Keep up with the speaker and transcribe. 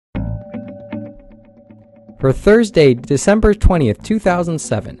for Thursday, December 20th,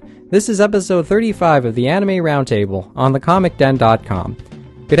 2007. This is episode 35 of the Anime Roundtable on thecomicden.com.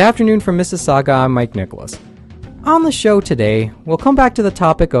 Good afternoon from Mississauga, I'm Mike Nicholas. On the show today, we'll come back to the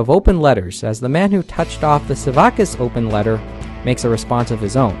topic of open letters, as the man who touched off the Savakis open letter makes a response of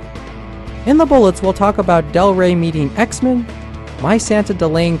his own. In the bullets, we'll talk about Del Rey meeting X-Men, My Santa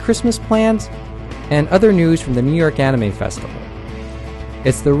delaying Christmas plans, and other news from the New York Anime Festival.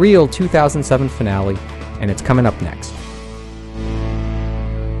 It's the real 2007 finale, and it's coming up next.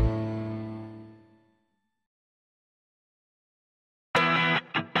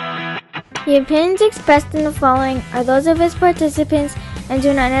 The opinions expressed in the following are those of its participants and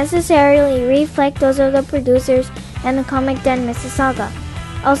do not necessarily reflect those of the producers and the Comic Den Mississauga.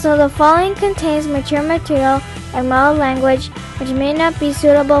 Also, the following contains mature material and mild language which may not be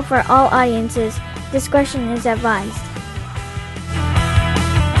suitable for all audiences. Discretion is advised.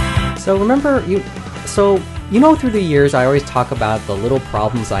 So through the years I always talk about the little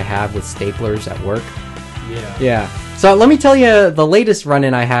problems I have with staplers at work. Yeah. So let me tell you the latest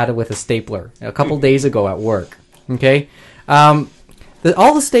run-in I had with a stapler a couple days ago at work. Okay? All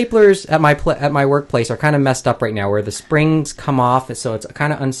the staplers at my workplace are kind of messed up right now, where the springs come off, so it's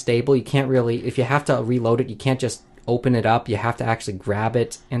kind of unstable. You can't really, if you have to reload it, you can't just open it up. You have to actually grab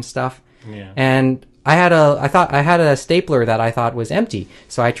it and stuff. Yeah. And I had a stapler that I thought was empty,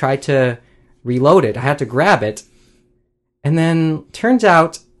 so I tried to reload it. I had to grab it, and then turns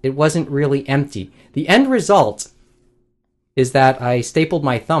out it wasn't really empty. The end result is that I stapled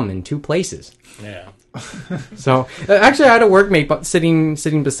my thumb in two places. Yeah. So actually, I had a workmate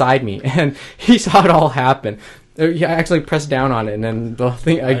sitting beside me, and he saw it all happen. He actually pressed down on it, and then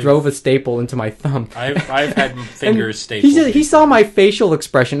I drove a staple into my thumb. I've had fingers stapled. He saw my facial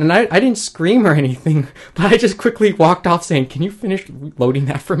expression, and I didn't scream or anything, but I just quickly walked off, saying, "Can you finish loading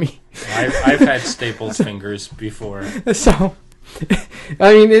that for me?" I've had stapled fingers before. So,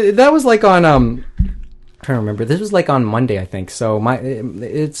 I mean, that was like on I'm trying to remember. This was like on Monday, I think. So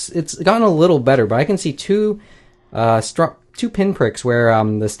it's gotten a little better, but I can see two pinpricks where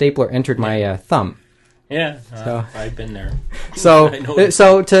the stapler entered my thumb. Yeah, I've been there. So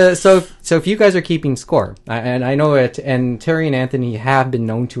if you guys are keeping score, and I know it, and Terry and Anthony have been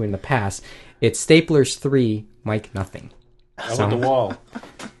known to in the past, it's Staplers 3, Mike nothing. How about the wall?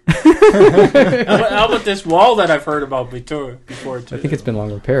 How about this wall that I've heard about before too? I think it's been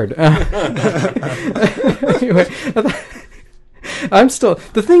long repaired. Anyway,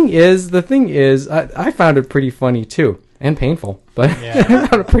 The thing is, I found it pretty funny too, and painful, but yeah. I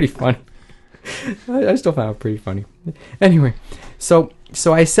found it pretty funny. I still found it pretty funny. Anyway, so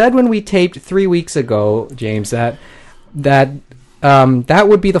I said when we taped 3 weeks ago, James, that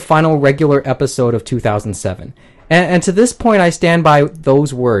would be the final regular episode of 2007. And to this point, I stand by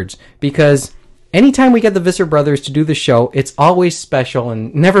those words, because anytime we get the Visser brothers to do the show, it's always special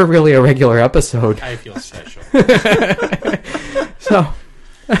and never really a regular episode. I feel special.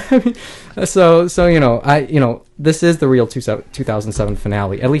 This is the real 2007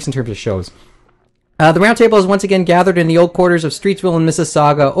 finale, at least in terms of shows. The Roundtable is once again gathered in the old quarters of Streetsville in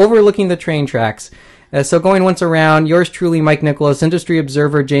Mississauga, overlooking the train tracks. So going once around, yours truly, Mike Nicholas, industry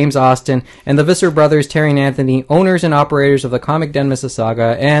observer James Austin, and the Visser brothers, Terry and Anthony, owners and operators of the Comic Den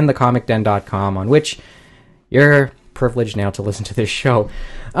Mississauga and thecomicden.com, on which you're privileged now to listen to this show.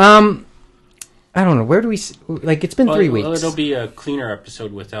 I don't know, where do we... it's been 3 weeks. It'll be a cleaner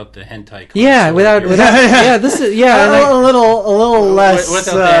episode without the hentai connoisseur. Yeah, without yeah, this is... Yeah, a little less...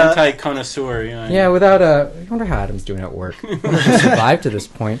 Without the hentai connoisseur, Yeah, without a... I wonder how Adam's doing at work. Survived to this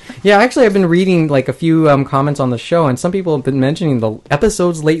point. Yeah, actually, I've been reading, a few comments on the show, and some people have been mentioning the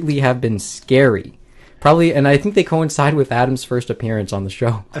episodes lately have been scary. Probably, and I think they coincide with Adam's first appearance on the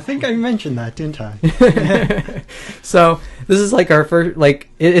show. I think I mentioned that, didn't I? So, this is our first,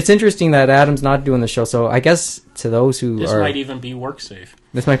 it's interesting that Adam's not doing the show, so I guess to those who This might even be work safe.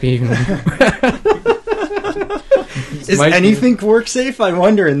 This might be even... Is anything work safe? I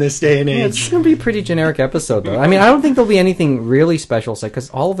wonder in this day and age. Yeah, it's going to be a pretty generic episode, though. I mean, I don't think there'll be anything really special, because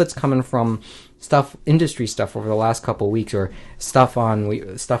all of it's coming from industry stuff over the last couple of weeks, or stuff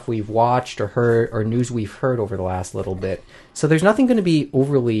we've watched or heard, or news we've heard over the last little bit. So there's nothing going to be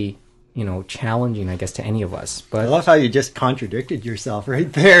overly, challenging, I guess, to any of us. But I love how you just contradicted yourself right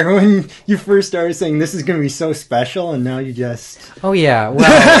there when you first started saying this is going to be so special, and now you just... Oh, yeah.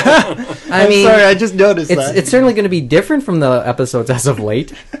 Well, I'm sorry, I just noticed that. It's certainly going to be different from the episodes as of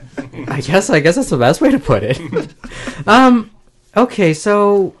late. I guess that's the best way to put it. Okay,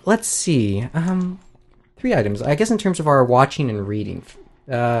 so let's see. 3 items. I guess in terms of our watching and reading.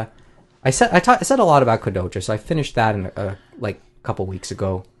 I said a lot about Kodocha, so I finished that in a couple weeks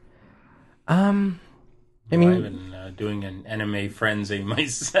ago. I mean, I've been doing an anime frenzy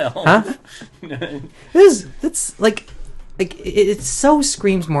myself. Huh? It's like it so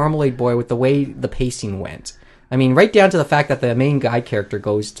screams Marmalade Boy with the way the pacing went. I mean, right down to the fact that the main guy character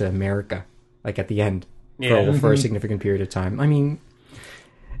goes to America, like at the end, for a significant period of time. I mean,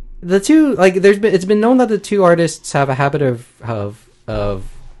 the two, like, it's been known that the two artists have a habit of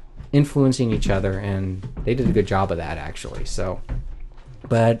influencing each other, and they did a good job of that, actually. So,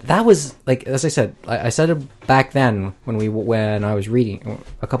 but that was, like, as I said it back then when I was reading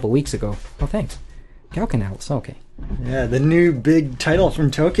a couple of weeks ago. Oh, thanks. Galcan Alice, okay. Yeah, the new big title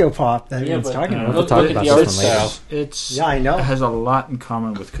from Tokyo Pop that everyone's talking about. We'll talk about the art this one later. style. I know. It has a lot in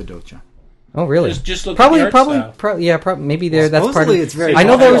common with Kodocha. Oh, really? Just look at the art style. Maybe that's part of. Supposedly it's very I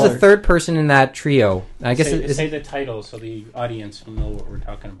know there was a popular. third person in that trio. I guess Say the title so the audience will know what we're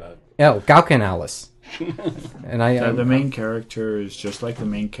talking about. Galcan Alice. And The main character is just like the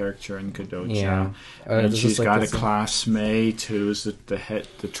main character in Kodocha. Yeah. And It's she's just like got a this- classmate who's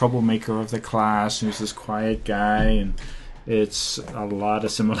the troublemaker of the class, who's this quiet guy, and it's a lot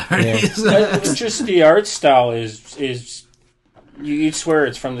of similarities. It's just the art style is you'd swear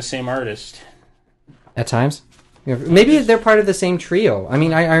it's from the same artist. At times. Yeah, maybe they're part of the same trio. I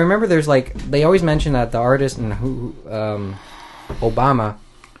mean, I remember there's like they always mention that the artist and Obama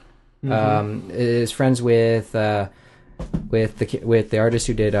is friends with the artist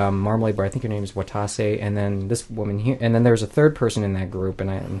who did Marmalade Bar. I think her name is Watase, and then this woman here, and then there's a third person in that group,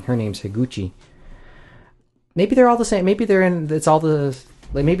 and her name's Higuchi. Maybe they're all the same. Maybe they're in. It's all the.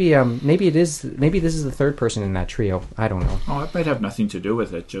 Like maybe this is the third person in that trio. I don't know. Oh, it might have nothing to do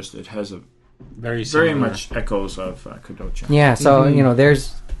with it. Just it has a Very similar. very much echoes of Kodocha. Yeah, so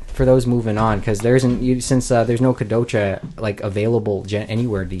there's for those moving on because there's no Kodocha like available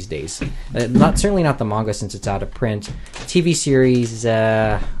anywhere these days. Certainly not the manga since it's out of print. TV series,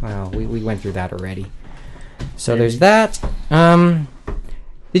 we went through that already. So there's that.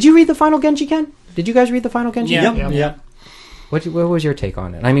 Did you read the final Genji Ken? Did you guys read the final Genji? Yeah. Yep. What was your take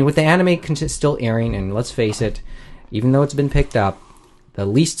on it? I mean, with the anime still airing, and let's face it, even though it's been picked up,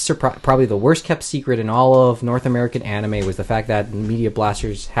 the probably the worst kept secret in all of North American anime was the fact that Media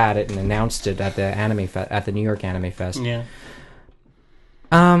Blasters had it and announced it at the at the New York Anime Fest. Yeah.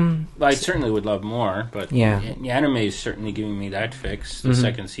 I certainly would love more, but Yeah. the anime is certainly giving me that fix. The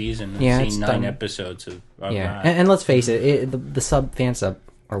second season, I've Yeah, it's seen 9 done. episodes of Yeah, that. and let's face it, the fan sub,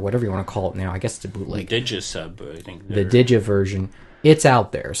 or whatever you want to call it now, I guess it's a bootleg. Digisub, I think. The Digi version, it's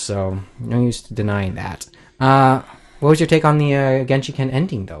out there, so no use denying that. What was your take on the Genji Ken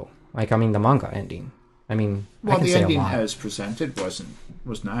ending, though? Like, I mean, the manga ending. I mean, I Well, can the say ending a lot. as presented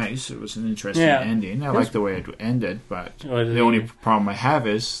was nice. It was an interesting Yeah. ending. I like the way it ended, but Well, the only problem I have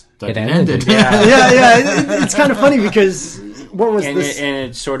is that It it ended. ended. Yeah. It's kind of funny because what was and this?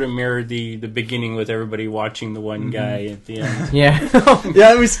 it sort of mirrored the beginning with everybody watching the one guy at the end Yeah.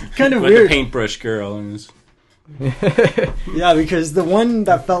 Yeah, it was kind of with weird. the paintbrush girl. And it's- Yeah, because the one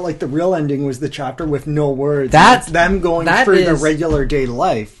that felt like the real ending was the chapter with no words. That's- It's them going that through the is- regular day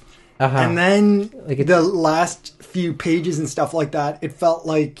life. Uh-huh. And then Like the last few pages and stuff like that, it felt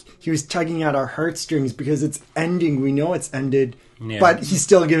like he was tugging at our heartstrings because it's ending. We know it's ended, Yeah. but he's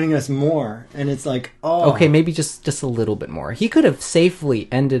still giving us more. And it's like, oh. Okay, maybe just a little bit more. He could have safely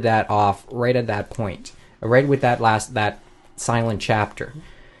ended that off right at that point, right with that silent chapter.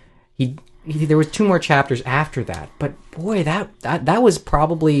 There was 2 more chapters after that, but boy, that was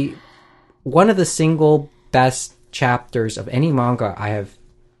probably one of the single best chapters of any manga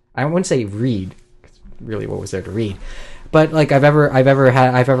I wouldn't say read. Really, what was there to read? But like I've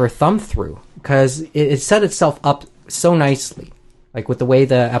ever thumbed through because it set itself up so nicely. Like with the way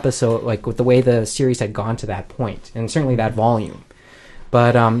the series had gone to that point, and certainly that volume.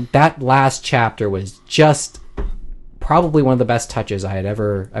 But that last chapter was just probably one of the best touches I had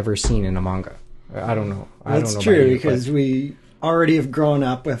ever seen in a manga. I don't know. I That's don't know true about you, because but- we already have grown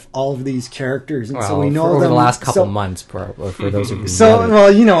up with all of these characters, and so well, we know for over them the last couple so, months, for those of you. So, who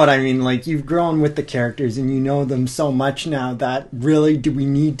well, you know what I mean. Like, you've grown with the characters and you know them so much now that really do we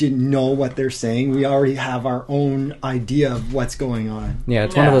need to know what they're saying? We already have our own idea of what's going on. Yeah,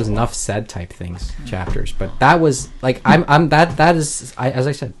 it's one of those enough said type things, chapters. But that was like as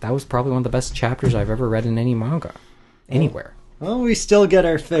I said, that was probably one of the best chapters I've ever read in any manga, anywhere. Well, we still get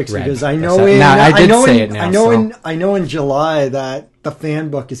our fix Read. because I Yes, know I know in July that the fan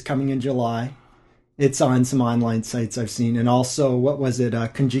book is coming in July. It's on some online sites I've seen, and also what was it?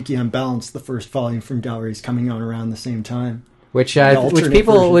 Konjiki Unbalanced, the first volume from Dowry, is coming out around the same time. Which alternate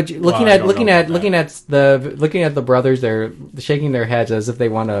people version. which looking Well, I at don't looking know at about looking at the brothers, they're shaking their heads as if they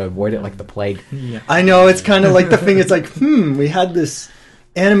want to avoid it like the plague. I know it's kind of like the thing. It's like, we had this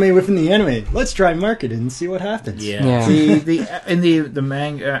anime within the anime. Let's try market it and see what happens. Yeah. In the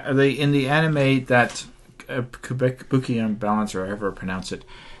manga, in the anime that Buki Unbalance, or however I pronounce it,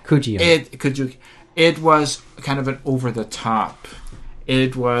 Kujian. It was kind of an over the top.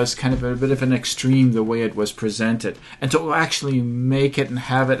 It was kind of a bit of an extreme the way it was presented, and to actually make it and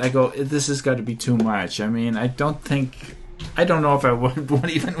have it, I go, this has got to be too much. I mean, I don't know if I would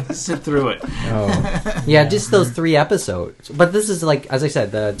even sit through it. Oh. Yeah, just those 3 episodes. But this is like, as I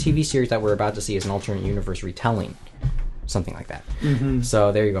said, the TV series that we're about to see is an alternate universe retelling. Something like that. Mm-hmm.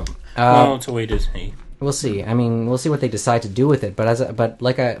 So there you go. Well, to wait and see. We'll see. I mean, we'll see what they decide to do with it.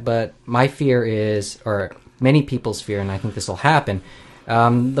 But my fear is, or many people's fear, and I think this will happen,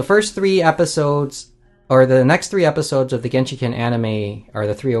 the first 3 episodes, or the next 3 episodes of the Genshiken anime, are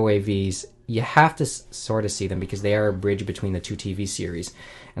the 3 OAVs. You have to sort of see them because they are a bridge between the 2 TV series,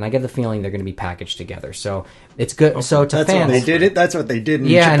 and I get the feeling they're going to be packaged together. So it's good. Okay. So to that's fans, what they did it. That's what they did in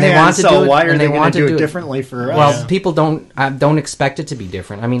Japan. And they want to do it. Why are they going to do it differently for us? Well, people don't expect it to be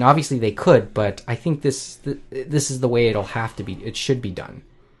different. I mean, obviously they could, but I think this is the way it'll have to be. It should be done,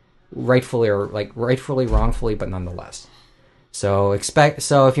 rightfully, wrongfully, but nonetheless. So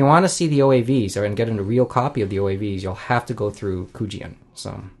if you want to see the OAVs and get a real copy of the OAVs, you'll have to go through Kujian.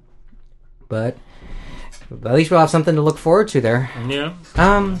 So. But at least we'll have something to look forward to there. Yeah.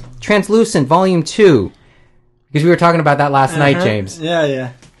 Translucent Volume 2. Because we were talking about that last night, James.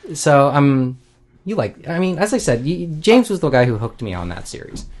 Yeah. So, as I said, James was the guy who hooked me on that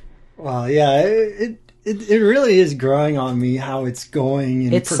series. Well, yeah, it really is growing on me how it's going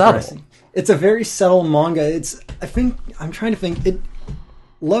and it's progressing. Subtle. It's a very subtle manga. I'm trying to think.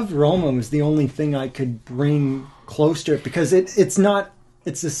 Love Roma was the only thing I could bring close to it because it's not.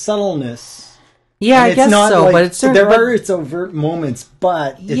 It's a subtleness. Yeah, I guess so, like, but it's there are its overt moments,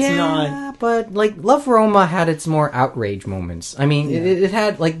 but it's not. Yeah, but like Love Roma had its more outrage moments. I mean, it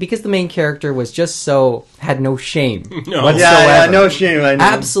had because the main character was just had no shame whatsoever. Yeah, no shame. I know.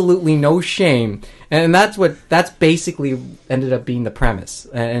 Absolutely no shame, and that's basically ended up being the premise.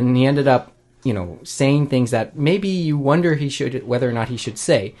 And he ended up, saying things that maybe you wonder whether or not he should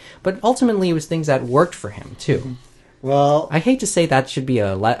say, but ultimately it was things that worked for him too. Well, I hate to say that should be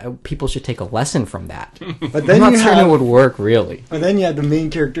people should take a lesson from that. But then I'm not certain it would work, really. But then you have the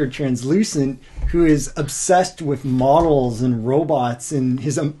main character, Translucent, who is obsessed with models and robots and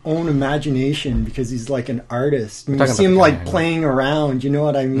his own imagination because he's like an artist. And you see him playing around, you know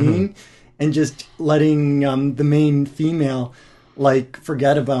what I mean? Mm-hmm. And just letting the main female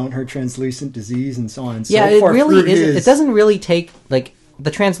forget about her translucent disease and so on and so forth. Yeah, it really is. It doesn't really take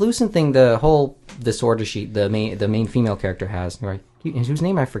the translucent thing, the whole disorder sheet the main female character has, right? Whose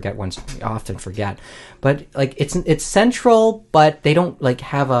name I often forget, but it's central, but they don't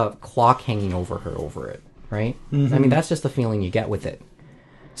have a clock hanging over it, right? Mm-hmm. I mean, that's just the feeling you get with it.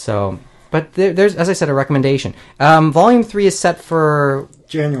 So, but there's, as I said, a recommendation. Volume 3 is set for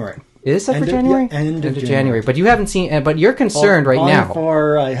January. It is set for January? Yeah, end of January. But you haven't seen... But you're concerned right now. Volume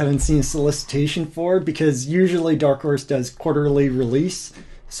 4, I haven't seen a solicitation for, because usually Dark Horse does quarterly release,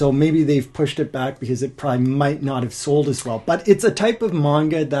 so maybe they've pushed it back because it probably might not have sold as well. But it's a type of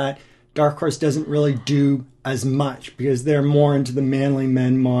manga that Dark Horse doesn't really do as much, because they're more into the manly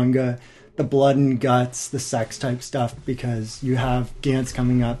men manga, the blood and guts, the sex type stuff, because you have Gantz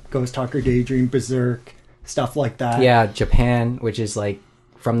coming up, Ghost Talker Daydream, Berserk, stuff like that. Yeah, Japan, which is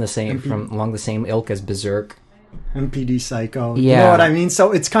along the same ilk as Berserk. MPD Psycho. Yeah. You know what I mean?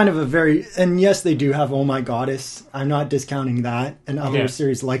 So it's kind of and yes, they do have Oh My Goddess. I'm not discounting that and other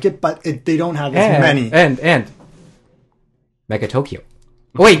series like it, but they don't have as many. And Mega Tokyo.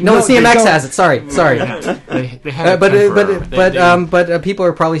 Wait, no, CMX has it. Sorry. They have but people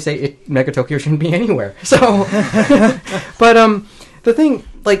are probably saying Mega Tokyo shouldn't be anywhere. So, but the thing,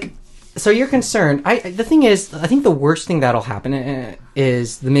 so you're concerned. The thing is, I think the worst thing that'll happen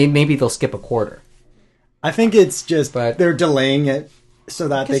is maybe they'll skip a quarter. I think it's just they're delaying it so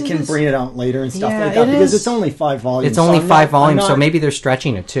that they can bring it out later and stuff like that, because it's only 5 volumes. It's only 5 volumes, so maybe they're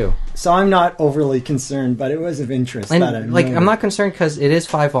stretching it too. So I'm not overly concerned, but it was of interest. And I'm not concerned because it is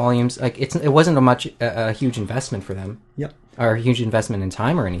 5 volumes. It wasn't a huge investment for them. Yep. Or a huge investment in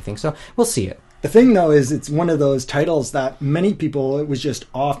time or anything. So we'll see it. The thing, though, is it's one of those titles that it was just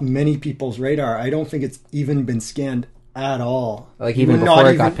off many people's radar. I don't think it's even been scanned at all. Even before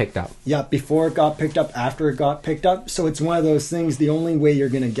it got picked up. Yeah, before it got picked up, after it got picked up. So it's one of those things, the only way you're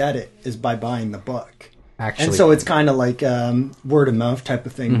going to get it is by buying the book. Actually. And so it's kind of like word of mouth type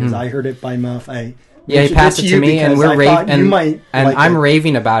of thing, because I heard it by mouth. He passed it to me, and we're raving, and I'm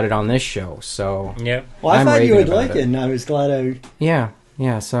raving about it on this show. So yeah. Well, I thought you would like it, and I was glad Yeah,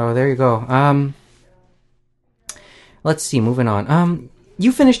 so there you go. Let's see, moving on.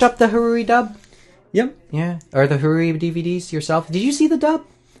 You finished up the Haruri dub? Yep. Yeah. Or the Haruri DVDs yourself? Did you see the dub?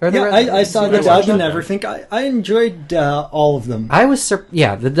 I saw the dub and everything. I enjoyed all of them.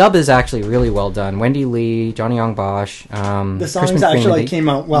 The dub is actually really well done. Wendy Lee, Johnny Young Bosch. The songs actually came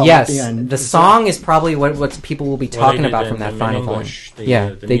out well at the end. The song is probably what people will be talking about from that final volume.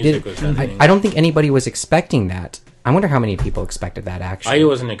 They did. I don't think anybody was expecting that. I wonder how many people expected that, actually. I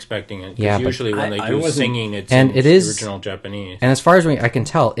wasn't expecting it. Because usually when they do singing, it's original Japanese. And as far as I can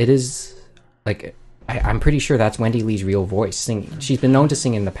tell, it is like... I'm pretty sure that's Wendy Lee's real voice singing. She's been known to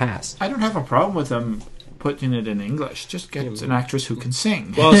sing in the past. I don't have a problem with them putting it in English. Just get an actress who can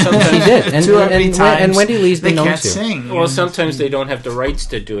sing. Well, sometimes she did, and Wendy Lee's been known to sing. Well, sometimes they don't have the rights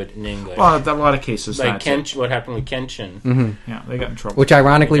to do it in English. Well, a lot of cases, like what happened with Kenshin. Mm-hmm. Yeah, they got in trouble. Which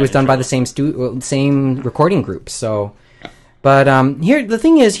ironically was done by the same recording group. So, but here the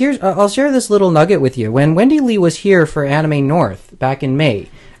thing is, I'll share this little nugget with you. When Wendy Lee was here for Anime North back in May.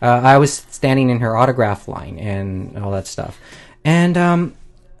 I was standing in her autograph line and all that stuff. And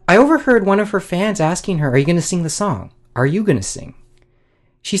I overheard one of her fans asking her, are you going to sing the song? Are you going to sing?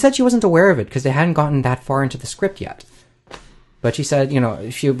 She said she wasn't aware of it because they hadn't gotten that far into the script yet. But she said,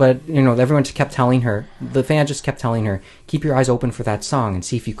 everyone just kept telling her, the fan just kept telling her, keep your eyes open for that song and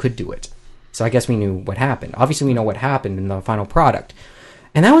see if you could do it. So I guess we knew what happened. Obviously, we know what happened in the final product.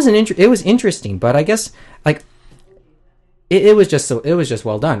 And that was it was interesting, but I guess, like, It was just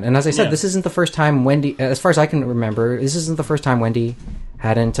well done. And as I said, This isn't the first time Wendy, as far as I can remember, this isn't the first time Wendy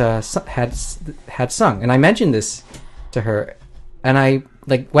hadn't had sung. And I mentioned this to her, and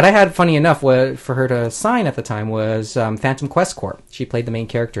what I had funny enough for her to sign at the time was Phantom Quest Corp. She played the main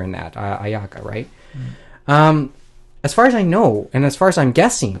character in that, Ayaka, right? As far as I know, and as far as I'm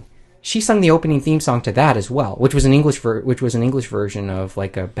guessing, she sung the opening theme song to that as well, which was an English version of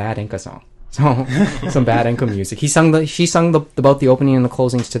like a bad Enka song. So some bad Enka music. She sung both the opening and the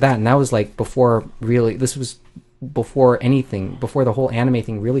closings to that, and that was like before the whole anime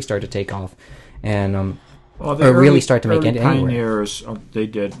thing really started to take off, and really start to make it anywhere. Pioneers, they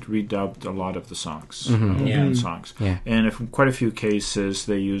did redubbed a lot of the songs, songs, and in quite a few cases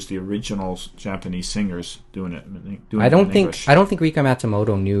they used the original Japanese singers doing it. I don't think Rika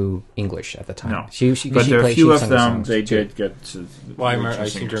Matsumoto knew English at the time. No, but there are a few of them they did get. I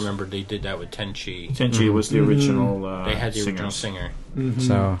seem to remember they did that with Tenchi. Tenchi was the original. They had the original singer. Mm-hmm.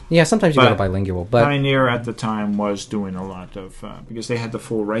 So sometimes you go bilingual. But Pioneer at the time was doing a lot of because they had the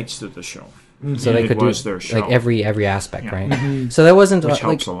full rights to the show. So they could do their show. Like every aspect, right? Mm-hmm. So that wasn't which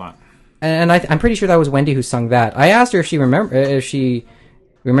helps a lot. And I'm pretty sure that was Wendy who sung that. I asked her if she remembered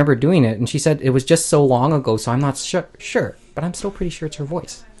doing it, and she said it was just so long ago, so I'm not sure. But I'm still pretty sure it's her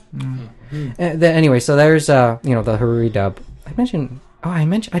voice. Mm-hmm. Anyway, so there's the Haruri dub. I'd mentioned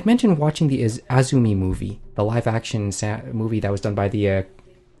watching the Azumi movie, the live action movie that was done by the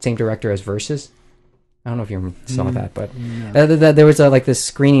same director as Versus. I don't know if you saw that, but there was this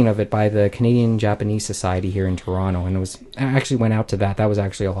screening of it by the Canadian Japanese Society here in Toronto, and I actually went out to that. That was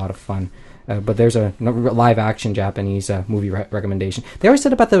actually a lot of fun. But there's a live action Japanese movie recommendation. They always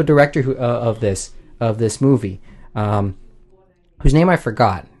said about the director of this movie, whose name I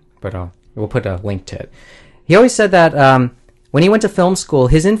forgot, but we'll put a link to it. He always said that when he went to film school,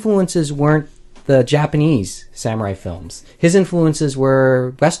 his influences weren't the Japanese samurai films. His influences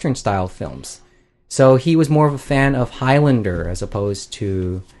were Western style films. So he was more of a fan of Highlander as opposed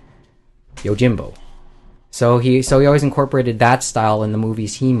to Yojimbo. So he always incorporated that style in the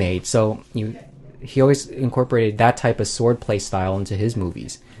movies he made. So he always incorporated that type of swordplay style into his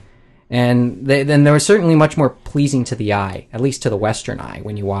movies. And then they were certainly much more pleasing to the eye, at least to the Western eye,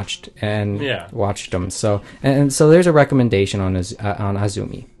 when you watched them. So so there's a recommendation on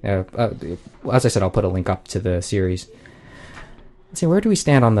Azumi. As I said, I'll put a link up to the series. Let's see, where do we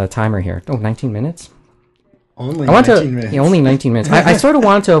stand on the timer here? 19 minutes? Only 19 minutes. Yeah, only 19 minutes. I sort of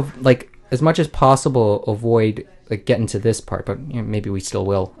want to, as much as possible, avoid getting to this part, but maybe we still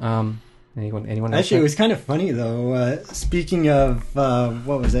will. Anyone else? Actually, it was kind of funny, though. Speaking of,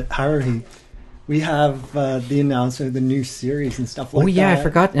 what was it, Haruhi, we have the announcement of the new series and stuff like that. Oh, yeah, I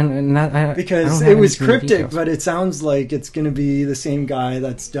forgot. Because it was cryptic, but it sounds like it's going to be the same guy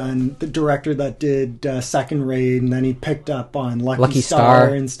that's done, the director that did Second Raid, and then he picked up on Lucky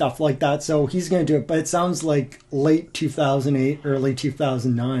Star and stuff like that. So he's going to do it, but it sounds like late 2008, early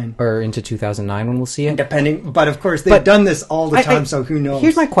 2009. Or into 2009 when we'll see it? Depending, but of course, they've done this all the time, so who knows?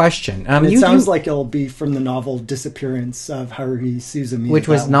 Here's my question. It sounds like it'll be from the novel Disappearance of Haruhi Suzumiya. Which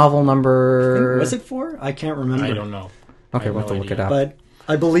was novel number... Was it 4? I can't remember. I don't know. Okay, we'll have to look it up. But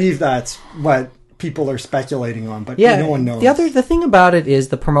I believe that's what people are speculating on, but no one knows. The thing about it is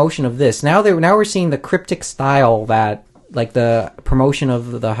the promotion of this. Now we're seeing the cryptic style that the promotion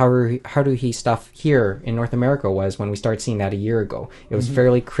of the Haruhi stuff here in North America was when we started seeing that a year ago. It was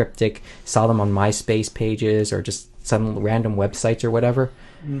fairly cryptic. Saw them on MySpace pages or just some random websites or whatever.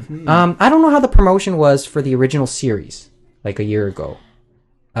 I don't know how the promotion was for the original series, like a year ago.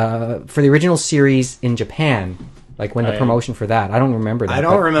 For the original series in Japan, like when the promotion for that, I don't remember that. I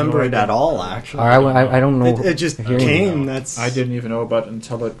don't remember it at all, actually. I don't know. It just came. I didn't even know about it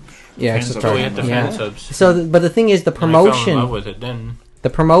until it. Yeah, the fan subs. So, but the thing is, the promotion. I fell in love with it then. The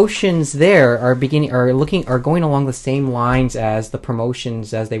promotions there are going along the same lines as the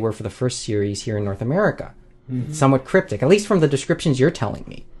promotions as they were for the first series here in North America. Somewhat cryptic, at least from the descriptions you're telling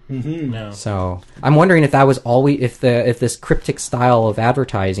me. No. So I'm wondering if that was always if this cryptic style of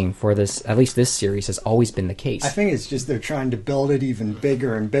advertising for this, at least this series, has always been the case. I think it's just they're trying to build it even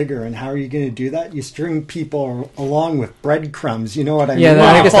bigger and bigger. And how are you going to do that? You string people along with breadcrumbs. You know what I mean? Yeah,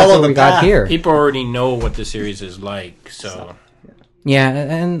 I guess that's what we got here. People already know what the series is like, so yeah,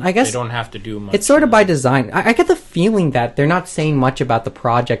 and I guess they don't have to do much. It's sort of by design. I get the feeling that they're not saying much about the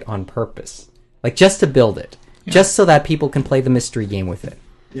project on purpose, like just to build it, just so that people can play the mystery game with it.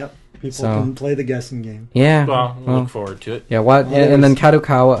 Yep. People can play the guessing game. Yeah. Well, look forward to it. Yeah, and then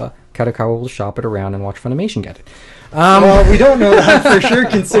Kadokawa will shop it around and watch Funimation get it. Well, we don't know that for sure,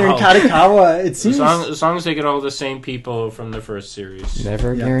 considering Kadokawa, it seems... As long as they get all the same people from the first series.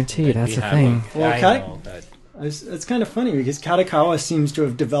 Never guarantee, that's the thing. Well, it's kind of funny, because Kadokawa seems to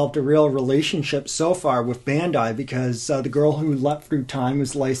have developed a real relationship so far with Bandai, because the girl who leapt through time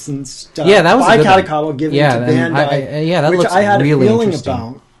was licensed that was by Kadokawa, given to Bandai, that which looks I had really a feeling interesting.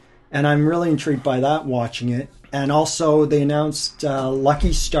 about. And I'm really intrigued by that, watching it. And also, they announced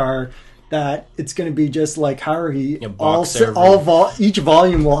Lucky Star, that it's going to be just like Haruhi. Each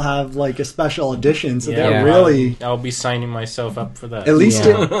volume will have like a special edition. So they're really... I'll be signing myself up for that. At least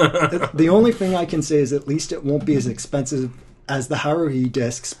the only thing I can say is at least it won't be as expensive as the Haruhi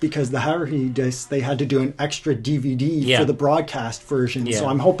discs, because the Haruhi discs, they had to do an extra DVD for the broadcast version. So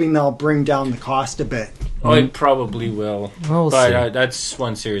I'm hoping they'll bring down the cost a bit. Oh, it probably will. We'll but that's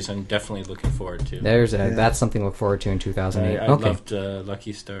one series I'm definitely looking forward to. That's something to look forward to in 2008. I loved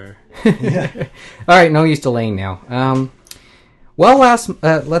Lucky Star. All right, no use delaying now. I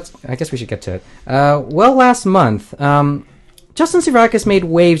guess we should get to it. Last month, Justin Sevakis made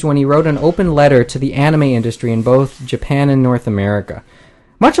waves when he wrote an open letter to the anime industry in both Japan and North America.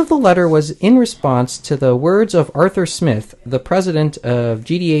 Much of the letter was in response to the words of Arthur Smith, the president of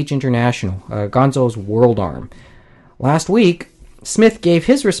GDH International, Gonzo's world arm. Last week, Smith gave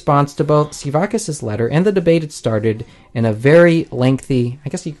his response to both Sevakis' letter and the debate it started in a very lengthy, I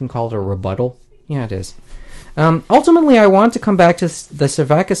guess you can call it a rebuttal. Yeah, it is. Ultimately, I want to come back to the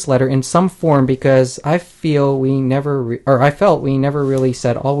Sevakis letter in some form because I felt we never really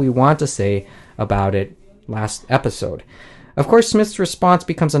said all we want to say about it last episode. Of course, Smith's response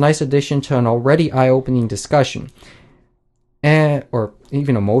becomes a nice addition to an already eye-opening discussion, or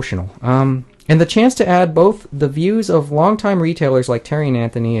even emotional. And the chance to add both the views of longtime retailers like Terry and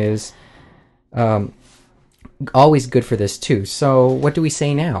Anthony is always good for this too. So, what do we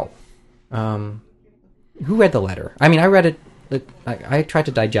say now? Who read the letter? I mean, I read it. I tried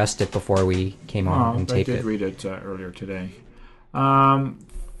to digest it before we came on and taped it. I did read it earlier today.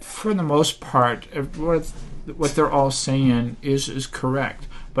 For the most part, what they're all saying is correct,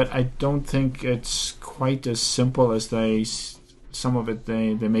 but I don't think it's quite as simple as some of it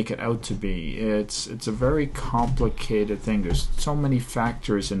they make it out to be. It's a very complicated thing. There's so many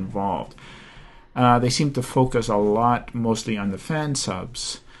factors involved. They seem to focus a lot mostly on the fan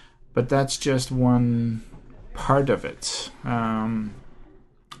subs, but that's just one part of it.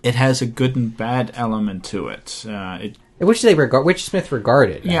 It has a good and bad element to it. Which Smith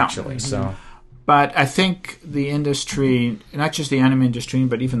regarded, actually. So, but I think the industry, not just the anime industry,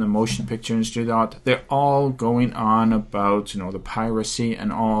 but even the motion picture industry, they're all going on about the piracy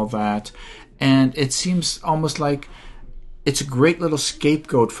and all that, and it seems almost like it's a great little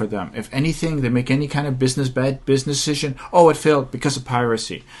scapegoat for them. If anything, they make any kind of bad business decision. Oh, it failed because of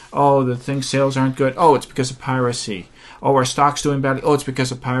piracy. Oh, the sales aren't good. Oh, it's because of piracy. Oh, our stock's doing badly. Oh, it's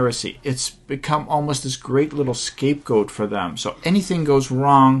because of piracy. It's become almost this great little scapegoat for them. So anything goes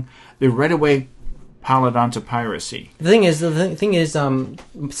wrong, they right away pile it onto piracy. The thing is,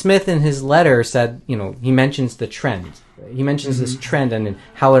 Smith in his letter said, he mentions the trend. He mentions this trend and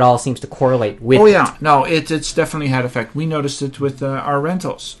how it all seems to correlate with it. Oh, yeah. No, it's definitely had effect. We noticed it with our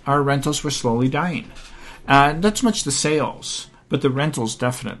rentals. Our rentals were slowly dying. Not so much the sales, but the rentals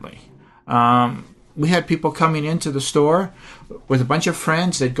definitely. We had people coming into the store with a bunch of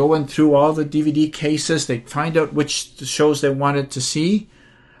friends. They'd go in through all the DVD cases. They'd find out which shows they wanted to see.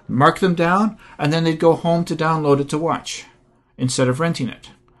 mark them down, and then they'd go home to download it to watch instead of renting it.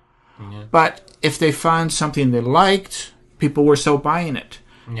 Yeah. But if they found something they liked, people were still buying it.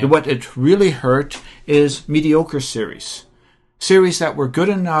 Yeah. What it really hurt is mediocre series that were good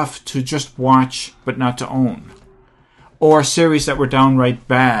enough to just watch but not to own, or series that were downright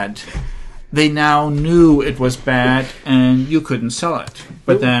bad. They now knew it was bad and you couldn't sell it.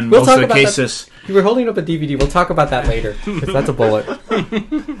 But then most of the cases... You were holding up a DVD. We'll talk about that later, because that's a bullet.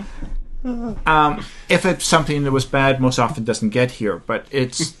 If it's something that was bad, most often doesn't get here. But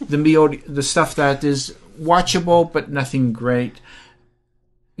it's the stuff that is watchable but nothing great.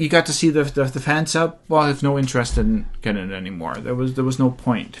 You got to see the fan sub. Well, I have no interest in getting it anymore. There was no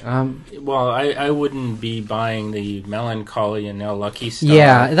point. Well, I wouldn't be buying the Melancholy and Now Lucky stuff.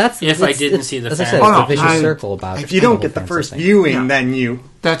 Yeah, if I didn't see the fan. As I said, it's a vicious circle about it. If you don't get the first viewing, then you...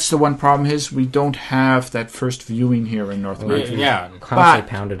 That's the one problem is we don't have that first viewing here in North America. Yeah, constantly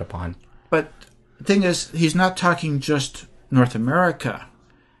pounded upon. But the thing is, he's not talking just North America.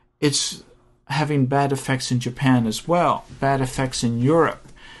 It's having bad effects in Japan as well, bad effects in Europe,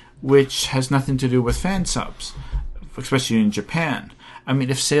 which has nothing to do with fan subs, especially in Japan. I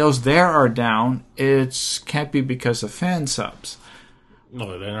mean, if sales there are down, it can't be because of fan subs.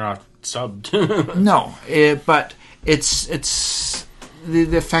 No, they're not subbed. No, but it's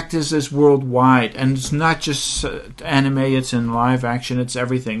the effect is worldwide, and it's not just anime. It's in live action. It's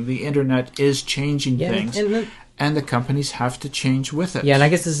everything. The internet is changing things, and the companies have to change with it. Yeah, and I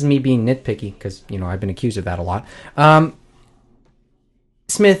guess this is me being nitpicky because I've been accused of that a lot.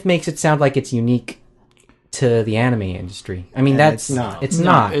 Smith makes it sound like it's unique to the anime industry. I mean, that's not. It's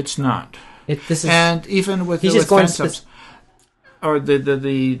not. It's not. This is, and even with he's the just going fan subs, or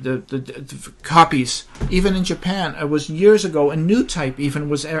the copies, even in Japan, it was years ago, and New Type even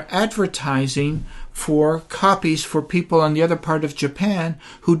was advertising for copies for people on the other part of Japan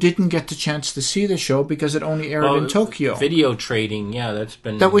who didn't get the chance to see the show because it only aired in Tokyo. Video trading,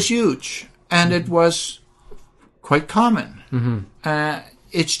 that was huge, and it was quite common. Mm-hmm.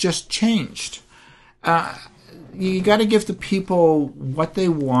 It's just changed. You got to give the people what they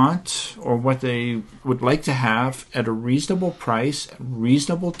want or what they would like to have at a reasonable price,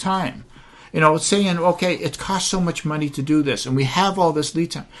 reasonable time. Saying, okay, it costs so much money to do this, and we have all this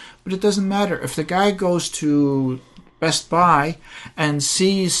lead time. But it doesn't matter. If the guy goes to Best Buy and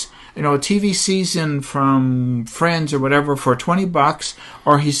sees, a TV season from Friends or whatever for $20,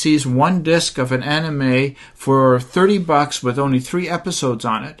 or he sees one disc of an anime for $30 with only 3 episodes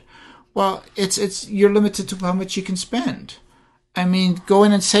on it, well, it's you're limited to how much you can spend. I mean,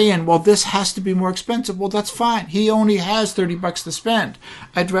 going and saying, well, this has to be more expensive. Well, that's fine. He only has $30 to spend.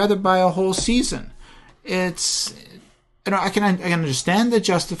 I'd rather buy a whole season. It's, I can understand the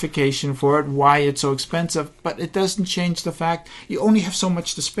justification for it, why it's so expensive, but it doesn't change the fact you only have so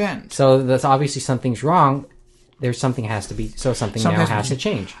much to spend. So that's obviously something's wrong. There's something has to be, so something now has to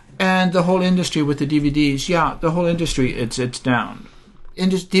change. And the whole industry with the DVDs, the whole industry, it's down.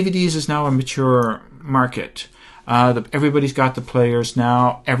 DVDs is now a mature market. Everybody's got the players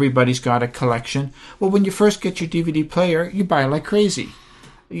now. Everybody's got a collection. Well, when you first get your DVD player, you buy like crazy.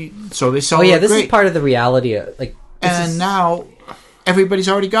 So they sell. Oh yeah, this is part of the reality. Now everybody's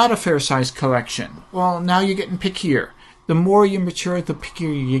already got a fair-sized collection. Well, now you're getting pickier. The more you mature, the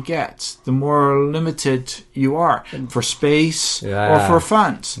pickier you get. The more limited you are for space or for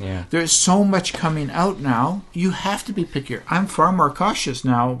funds. Yeah. There's so much coming out now. You have to be pickier. I'm far more cautious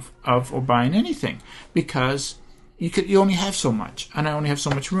now of buying anything because you only have so much, and I only have so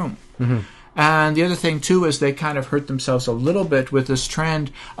much room. Mm-hmm. And the other thing too is they kind of hurt themselves a little bit with this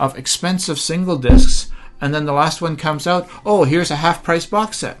trend of expensive single discs, and then the last one comes out. Oh, here's a half-price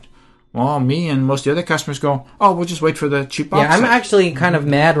box set. Well, me and most of the other customers go, oh, we'll just wait for the cheap box set. I'm actually kind of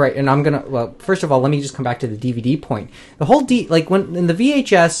mad, right? And I'm gonna. Well, first of all, let me just come back to the DVD point. The whole when in the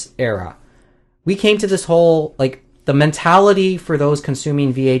VHS era, we came to this whole the mentality for those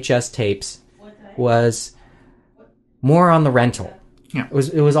consuming VHS tapes was more on the rental. Yeah,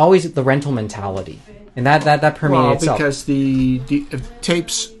 it was always the rental mentality, and that permeated itself. Because the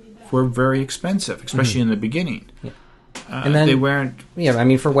tapes were very expensive, especially in the beginning. Yeah. And then they weren't. Yeah, I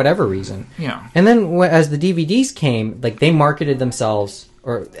mean, for whatever reason. Yeah. And then as the DVDs came, they marketed themselves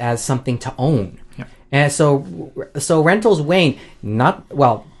as something to own. Yeah. And so rentals waned.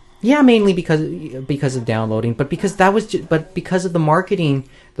 Mainly because of downloading, but because because of the marketing,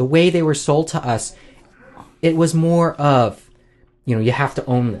 the way they were sold to us, it was more of, you have to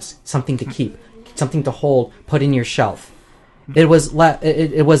own this, something to keep, something to hold, put in your shelf. it was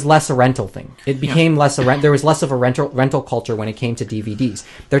less a rental thing. It became less a rent. There was less of a rental culture when it came to DVDs.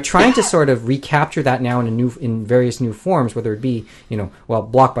 They're trying to sort of recapture that now in various new forms, whether it be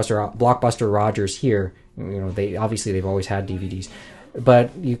Blockbuster Rogers here. They've always had DVDs,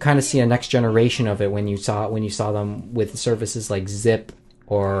 but you kind of see a next generation of it when you saw them with services like Zip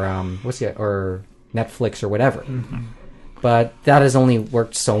or or Netflix or whatever. Mm-hmm. But that has only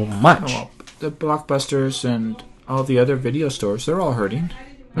worked so much. Well, the Blockbusters and all the other video stores, they're all hurting.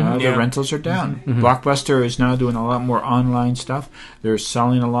 The rentals are down. Mm-hmm. Blockbuster is now doing a lot more online stuff. They're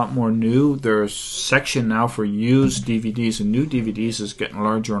selling a lot more new. There's section now for used DVDs, and new DVDs is getting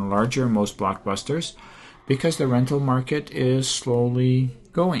larger and larger in most Blockbusters because the rental market is slowly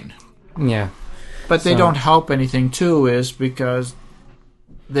going. Yeah. But they don't help anything, too, is because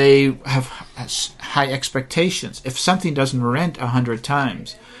they have high expectations. If something doesn't rent 100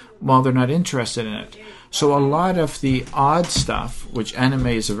 times, well, they're not interested in it. So a lot of the odd stuff, which anime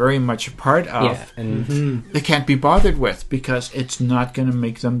is very much a part of, they can't be bothered with because it's not going to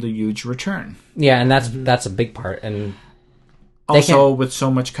make them the huge return. Yeah, and that's a big part. And also, with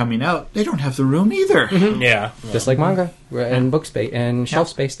so much coming out, they don't have the room either. Mm-hmm. Yeah, just like manga and book space and shelf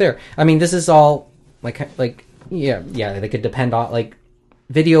space there. I mean, this is all they could depend on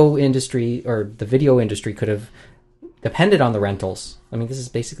video industry, or the video industry could have depended on the rentals. I mean, this is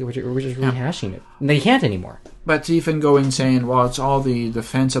basically we're just rehashing it. And they can't anymore. But even going saying, well, it's all the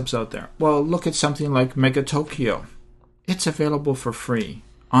fan subs out there. Well, look at something like Mega Tokyo. It's available for free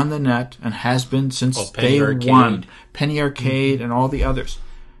on the net and has been since day one. Penny Arcade and all the others.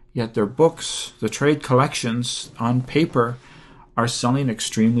 Yet their books, the trade collections on paper, are selling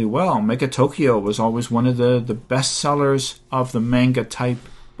extremely well. Mega Tokyo was always one of the best sellers of the manga type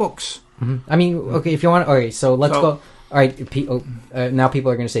books. Mm-hmm. I mean, okay, if you want, okay, so let's go. All right, now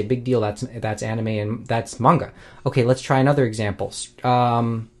people are going to say, big deal, that's anime and that's manga. Okay, let's try another example.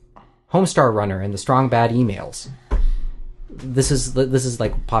 Homestar Runner and the Strong Bad Emails. This is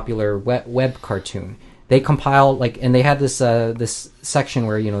like popular web cartoon. They compile and they had this section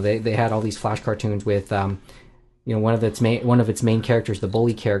where they had all these flash cartoons with one of its main characters, the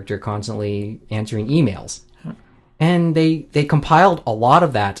bully character, constantly answering emails. And they compiled a lot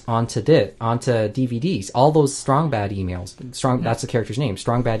of that onto DVDs. All those Strong Bad Emails. That's the character's name,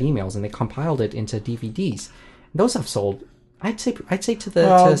 Strong Bad Emails, and they compiled it into DVDs. Those have sold, I'd say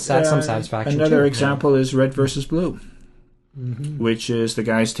to some satisfaction. Another example is Red vs. Blue, which is the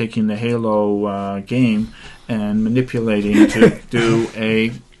guys taking the Halo game and manipulating to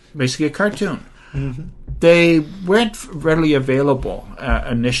do basically a cartoon. Mm-hmm. They weren't readily available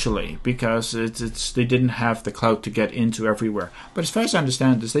initially because they didn't have the clout to get into everywhere. But as far as I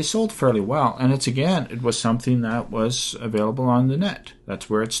understand this, they sold fairly well. And it was something that was available on the net. That's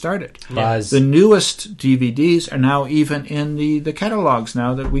where it started. Buzz. The newest DVDs are now even in the catalogs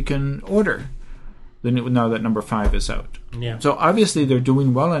now that we can order. Now that number 5 is out. Yeah. So obviously they're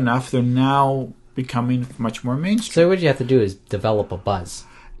doing well enough. They're now becoming much more mainstream. So what you have to do is develop a buzz.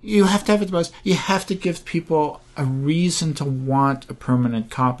 You have to have it buzz. You have to give people a reason to want a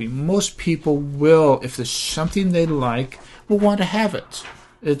permanent copy. Most people will, if there's something they like, will want to have it.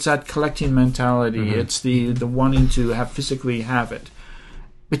 It's that collecting mentality. Mm-hmm. It's the wanting to physically have it.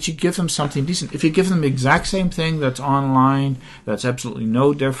 But you give them something decent. If you give them the exact same thing that's online, that's absolutely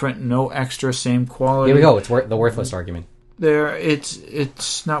no different, no extra, same quality. Here we go. It's the worthless argument.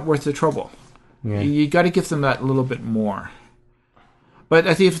 It's not worth the trouble. Yeah. You got to give them that little bit more. But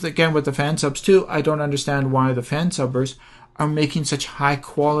I think, again, with the fan subs, too, I don't understand why the fan subbers are making such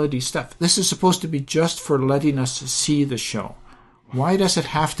high-quality stuff. This is supposed to be just for letting us see the show. Why does it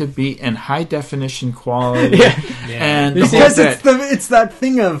have to be in high-definition quality? And because it's that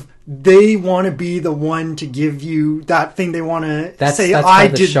thing of they want to be the one to give you that thing. They want to say, I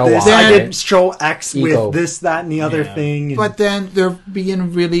did this. I did show X ego. With this, that, and the other thing. But then they're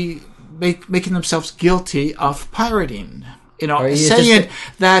being really making themselves guilty of pirating. Saying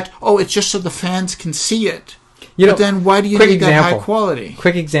that, it's just so the fans can see it. But then why do you need that high quality?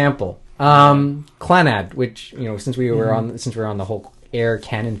 Quick example. Clannad, which, since we're on the whole air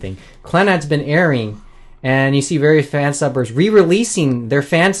canon thing, Clannad's been airing, and you see various fan subbers re-releasing their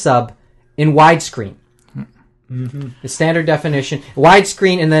fan sub in widescreen. Mm-hmm. The standard definition,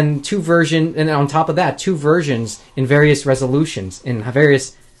 widescreen, and then and on top of that, 2 versions in various resolutions, in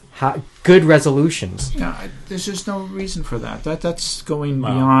various good resolutions. Yeah, there's just no reason for that. That's going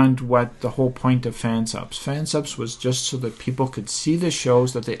beyond what the whole point of fan subs. Fan subs was just so that people could see the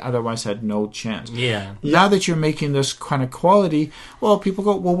shows that they otherwise had no chance. Yeah. Now that you're making this kind of quality, well, people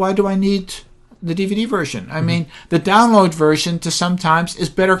go, well, why do I need the DVD version. I mean, the download version to sometimes is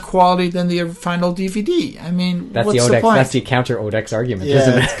better quality than the final DVD. I mean, that's what's the the point? That's the counter Odex argument, Yeah,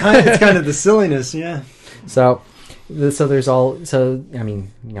 isn't it? it's kind of the silliness, yeah. So there's all. So I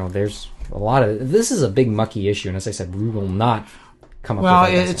mean, there's a lot of. This is a big mucky issue, and as I said, we will not come up.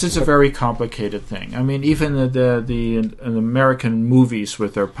 Well, with it's a very complicated thing. I mean, even the American movies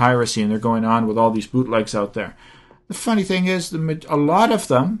with their piracy, and they're going on with all these bootlegs out there. The funny thing is, a lot of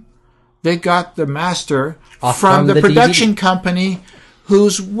them, they got the master from the production company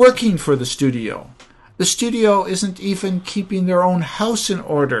who's working for the studio. The studio isn't even keeping their own house in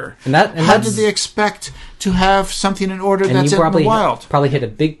order. How did they expect to have something in order that's in the wild? Probably hit a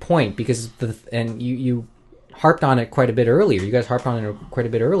big point because you harped on it quite a bit earlier. You guys harped on it quite a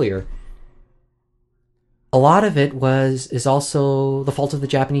bit earlier. A lot of it is also the fault of the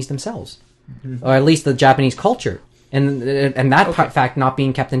Japanese themselves, or at least the Japanese culture, and that fact not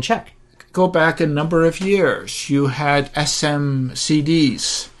being kept in check. Go back a number of years. You had SM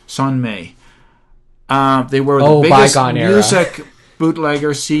CDs, Sonmei. They were the biggest music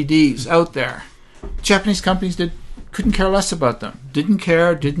bootlegger CDs out there. Japanese companies couldn't care less about them. Didn't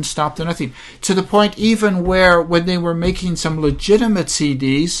care, didn't stop them, nothing. To the point even where when they were making some legitimate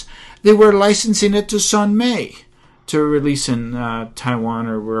CDs, they were licensing it to Sonmei to release in Taiwan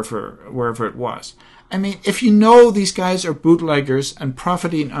or wherever it was. I mean, if you know these guys are bootleggers and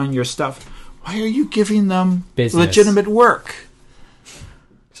profiting on your stuff, why are you giving them legitimate work?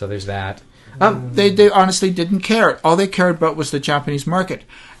 So there's that. They honestly didn't care. All they cared about was the Japanese market.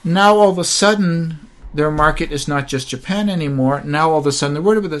 Now all of a sudden, their market is not just Japan anymore. Now all of a sudden they're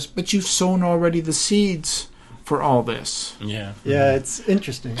worried about this. But you've sown already the seeds for all this. Yeah. Yeah, it's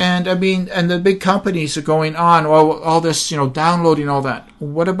interesting. And I mean, and the big companies are going on, all this, downloading all that.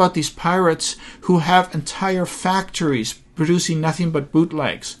 What about these pirates who have entire factories producing nothing but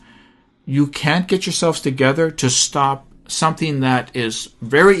bootlegs? You can't get yourselves together to stop something that is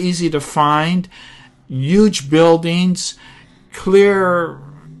very easy to find, huge buildings, clear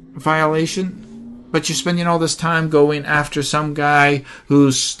violation, but you're spending all this time going after some guy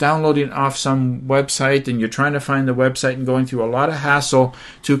who's downloading off some website, and you're trying to find the website and going through a lot of hassle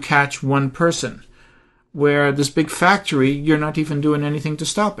to catch one person, where this big factory, you're not even doing anything to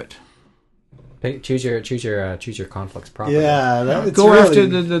stop it. Choose your conflicts properly. Yeah, go after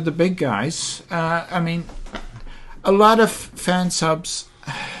the big guys. I mean, a lot of fan subs,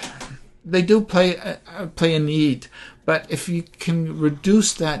 they do play a need, but if you can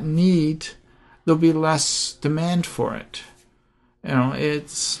reduce that need, there'll be less demand for it.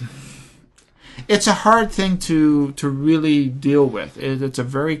 It's a hard thing to really deal with. It's a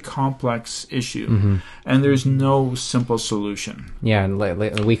very complex issue, and there's no simple solution. Yeah, and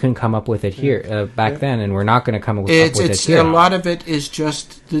we couldn't come up with it here back then, and we're not going to come up with it here. A lot of it is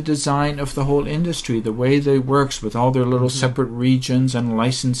just the design of the whole industry, the way they works with all their little separate regions and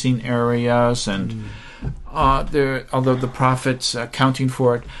licensing areas and although the profits accounting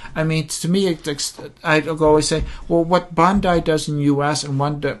for it. I mean, to me, I always say, well, what Bandai does in U.S. and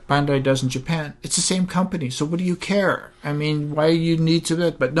what Bandai does in Japan, it's the same company. So what do you care? I mean, why you need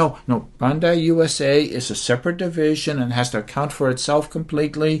to? But no, Bandai USA is a separate division and has to account for itself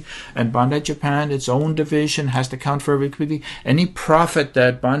completely. And Bandai Japan, its own division, has to account for it completely. Any profit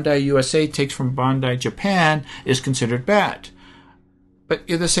that Bandai USA takes from Bandai Japan is considered bad. But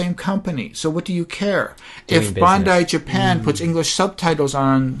you're the same company, so what do you care? If Bandai Japan puts English subtitles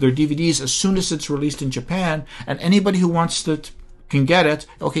on their DVDs as soon as it's released in Japan, and anybody who wants to can get it,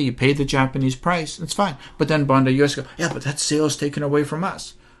 okay, you pay the Japanese price, that's fine. But then Bandai US go, yeah, but that sale is taken away from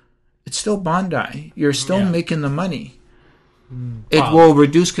us. It's still Bandai. You're still making the money. It will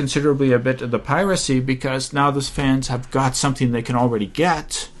reduce considerably a bit of the piracy because now the fans have got something they can already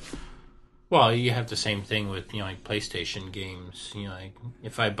get. Well, you have the same thing with like PlayStation games. Like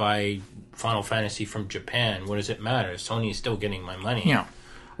if I buy Final Fantasy from Japan, what does it matter? Sony is still getting my money. Yeah.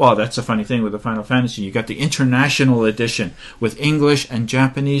 Well, that's the funny thing with the Final Fantasy. You got the international edition with English and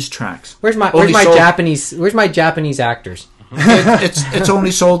Japanese tracks. Where's my Japanese actors? It's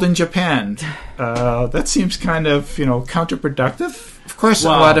only sold in Japan. That seems kind of counterproductive. Of course, a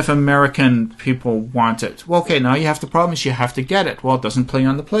lot of American people want it. Well, okay, now you have the problem is you have to get it. Well, it doesn't play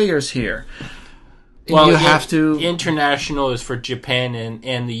on the players here. Well, you have to. International is for Japan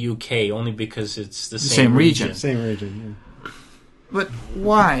and the UK only because it's the same region. Same region. Yeah. But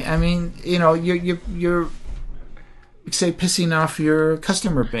why? I mean, you're say pissing off your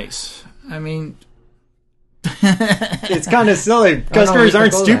customer base. I mean. It's kind of silly. Customers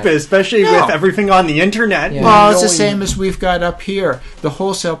aren't stupid, especially with everything on the internet. Yeah. Well, it's the same as we've got up here. The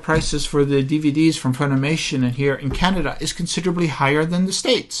wholesale prices for the DVDs from Funimation and here in Canada is considerably higher than the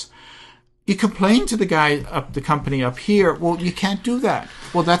States. You complain to the guy up the company up here. Well, you can't do that.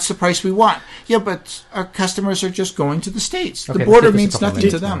 Well, that's the price we want. Yeah, but our customers are just going to the States. Okay, the border means nothing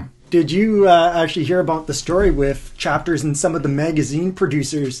to them. Did you actually hear about the story with chapters in some of the magazine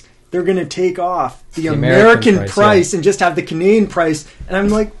producers? They're going to take off the American price and just have the Canadian price. And I'm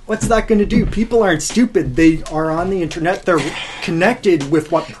like, what's that going to do? People aren't stupid. They are on the internet. They're connected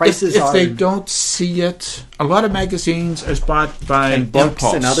with what prices are. If they don't see it, a lot of magazines are bought by and books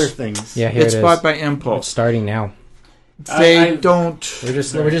Impulse. And other things. Yeah, here it's bought by Impulse. It's starting now. They don't. We're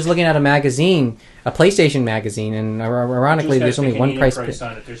just looking at a magazine, a PlayStation magazine, and ironically, there's only one price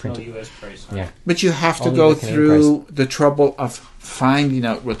on it. There's no U.S. price on it. Yeah, but you have to Only go the Canadian through the trouble of finding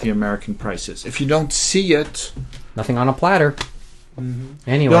out what the American price is. If you don't see it, nothing on a platter.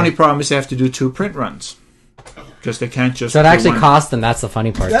 Anyway, the only problem is they have to do 2 print runs because they can't just. So it actually costs them. That's the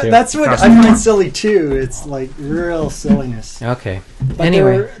funny part too. That's what I find silly too. It's like real silliness. Okay. But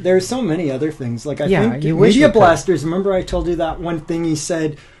anyway, there's so many other things. Like I think you wish Media Blasters. Remember, I told you that one thing he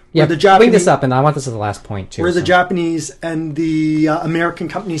said. Yeah, the Japanese, bring this up, and I want this as the last point too. Where the Japanese and the American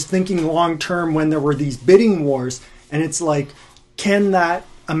companies thinking long term when there were these bidding wars, and it's like, can that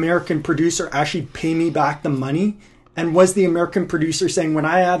American producer actually pay me back the money? And was the American producer saying, when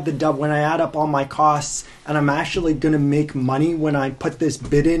I add up all my costs, and I'm actually going to make money when I put this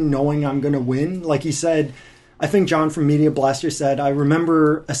bid in, knowing I'm going to win? Like he said, I think John from Media Blaster said, I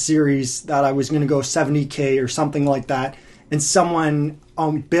remember a series that I was going to go $70K or something like that, and someone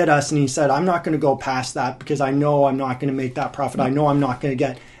bid us, and he said, I'm not going to go past that because I know I'm not going to make that profit. I know I'm not going to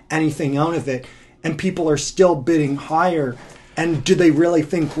get anything out of it. And people are still bidding higher. And do they really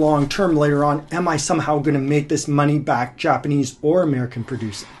think long term later on, am I somehow going to make this money back, Japanese or American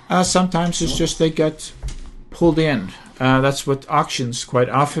producer? Sometimes it's just they get pulled in. That's what auctions, quite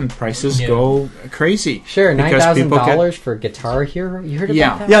often prices go crazy. Sure, $9,000 for Guitar Hero. You heard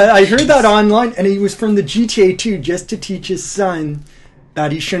about that? Yeah, I heard that online, and he was from the GTA 2 just to teach his son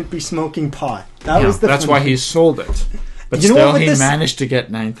that he shouldn't be smoking pot. That's why he sold it. But still, he managed to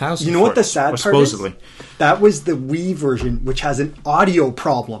get $9,000. You know what the sad part is? That was the Wii version, which has an audio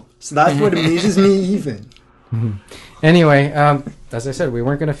problem. So that's what amazes me even. Anyway, as I said, we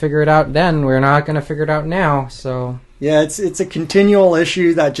weren't going to figure it out then. We're not going to figure it out now. So yeah, it's a continual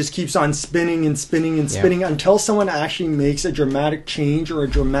issue that just keeps on spinning and spinning and spinning until someone actually makes a dramatic change or a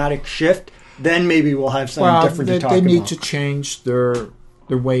dramatic shift. Then maybe we'll have something different to talk about. They need to change their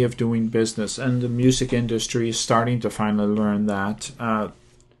way of doing business, and the music industry is starting to finally learn that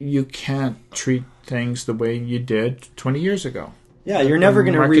you can't treat things the way you did 20 years ago. Yeah, you're never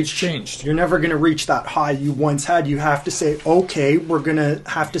going to reach. Changed. You're never going to reach that high you once had. You have to say, okay, we're going to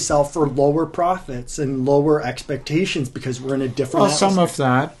have to sell for lower profits and lower expectations because we're in a different. Well, some of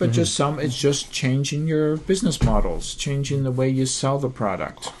that, but just some. It's just changing your business models, changing the way you sell the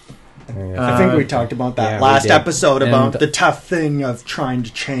product. I think we talked about that last episode about the tough thing of trying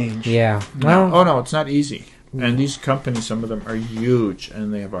to change. Yeah. Well, no, it's not easy. And these companies, some of them are huge,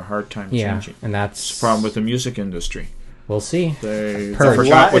 and they have a hard time changing. And that's the problem with the music industry. We'll see. They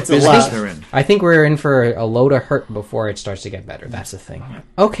forgot what business they're in. I think we're in for a load of hurt before it starts to get better. That's the thing.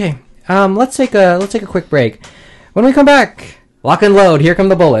 Okay. Let's take a quick break. When we come back, lock and load. Here come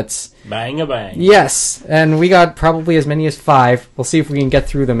the bullets. Bang a bang. Yes, and we got probably as many as 5. We'll see if we can get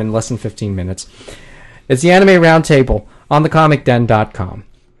through them in less than 15 minutes. It's the Anime Roundtable on thecomicden.com.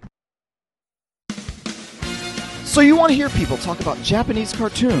 So you want to hear people talk about Japanese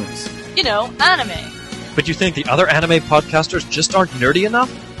cartoons? You know, anime. But you think the other anime podcasters just aren't nerdy enough?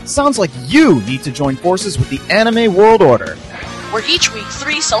 Sounds like you need to join forces with the Anime World Order. Where each week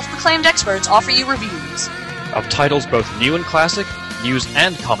 3 self-proclaimed experts offer you reviews of titles both new and classic, news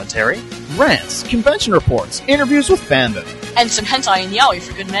and commentary, rants, convention reports, interviews with fandom, and some hentai and yaoi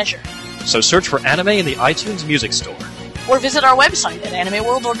for good measure. So search for anime in the iTunes Music Store. Or visit our website at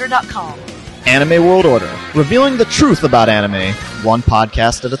animeworldorder.com. Anime World Order, revealing the truth about anime, one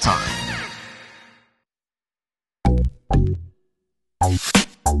podcast at a time.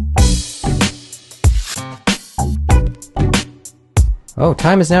 Oh,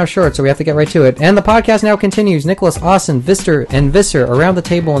 time is now short, so we have to get right to it. And the podcast now continues. Nicholas, Austin, Vister, and Visser around the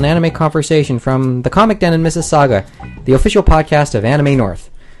table in anime conversation from the Comic Den in Mississauga, the official podcast of Anime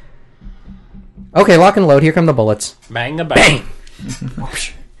North. Okay, lock and load. Here come the bullets. Bang a bang.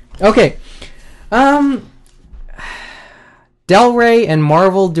 Okay. Del Rey and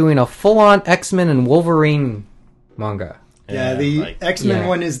Marvel doing a full-on X-Men and Wolverine manga. Yeah, the X-Men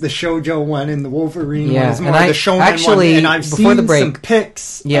one is the shoujo one, and the Wolverine one is more and the shonen one. And I've seen some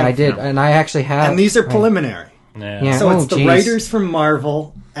pics. Yeah, I did, and I actually have. And these are preliminary. Yeah. So it's the writers from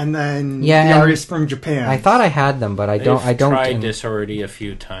Marvel and then the artist from Japan. I thought I had them, but I don't. Tried this already a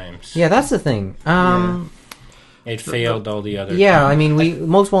few times. Yeah, that's the thing. It failed all the other. Yeah, times. I mean,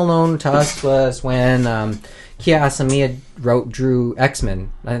 most well known to us was when Kiya Asamiya drew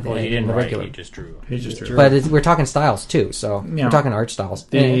X-Men. Well, he didn't write; he just drew. But we're talking styles too, so we're talking art styles.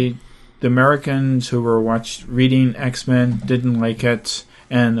 The Americans who were reading X-Men didn't like it,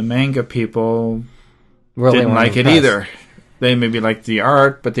 and the manga people didn't like it either. They maybe liked the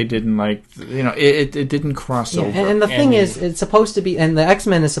art, but they didn't like, it didn't cross over. And the thing is, it's supposed to be, and the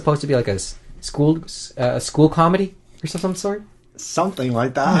X-Men is supposed to be like a school comedy or some sort. Something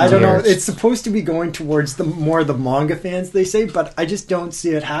like that. I don't know. It's supposed to be going towards more the manga fans, they say, but I just don't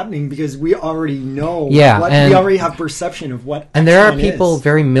see it happening because we already know. We already have perception of what. And there are people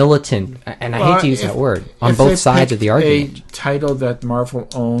very militant, and I hate to use that word, on both sides of the argument. A title that Marvel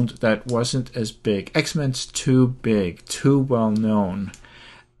owned that wasn't as big. X-Men's too big, too well known.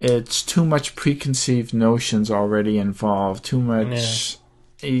 It's too much preconceived notions already involved. Too much.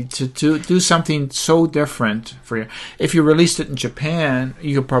 To do something so different for you. If you released it in Japan,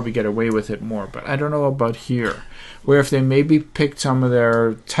 you could probably get away with it more. But I don't know about here, where if they maybe picked some of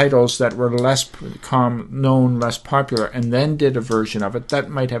their titles that were less known, less popular, and then did a version of it, that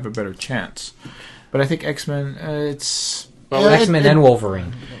might have a better chance. But I think X-Men, X-Men and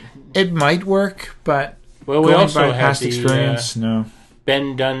Wolverine. It might work, but we also by past experience, no.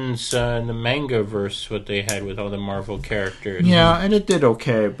 Ben Dunn's the manga verse, what they had with all the Marvel characters. Yeah, and it did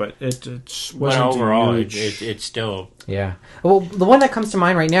okay, but it wasn't overall. Huge. It's still Well, the one that comes to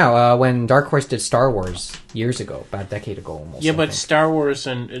mind right now, when Dark Horse did Star Wars years ago, about a decade ago almost. Yeah, but Star Wars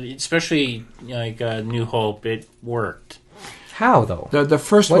and especially like New Hope, it worked. How though? The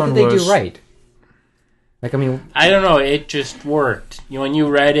first what one did they do right? Like, I mean, I don't know. It just worked. When you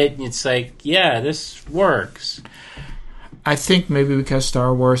read it, it's like, yeah, this works. I think maybe because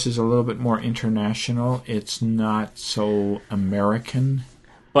Star Wars is a little bit more international, it's not so American.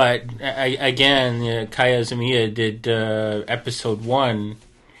 But again, Kiya Asamiya did episode 1,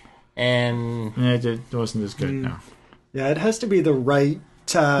 and it wasn't as good. No. Yeah, it has to be the right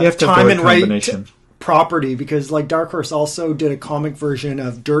time and right property, because like Dark Horse also did a comic version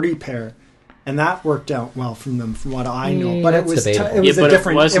of Dirty Pair. And that worked out well from them, from what I know. But it was a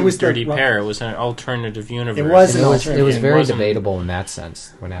different. It wasn't Dirty Pair. It was an alternative universe. It was very debatable in that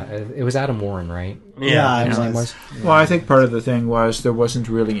sense. When it was Adam Warren, right? Yeah, it was. Well, I think part of the thing was there wasn't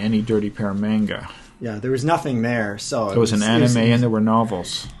really any Dirty Pair manga. Yeah, there was nothing there. So there was an anime and there were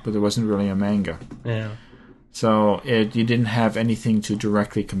novels, but there wasn't really a manga. Yeah. So you didn't have anything to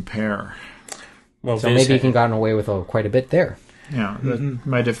directly compare. Well, so maybe you can gotten away with quite a bit there. Yeah, that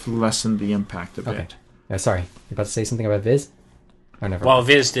might have lessened the impact a bit. Sorry, you about to say something about Viz? Well,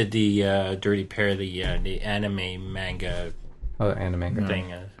 Viz did the Dirty Pair, the anime manga.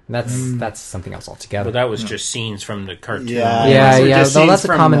 Thing. That's something else altogether. But that was just scenes from the cartoon. Yeah. Though that's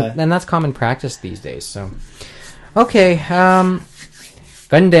that's common practice these days. So, okay,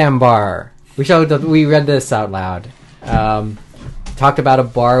 Gundam Bar. We read this out loud. Talked about a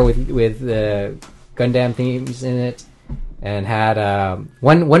bar with Gundam themes in it. And had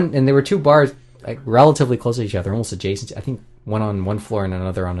one, and there were two bars like relatively close to each other, almost adjacent. I think one on one floor and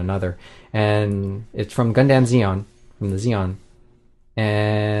another on another. And it's from Gundam Zeon, from the Zeon.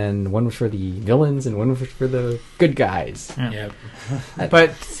 And one was for the villains, and one was for the good guys. Yeah.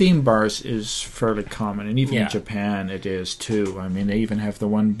 But theme bars is fairly common, and even in Japan it is too. I mean, they even have the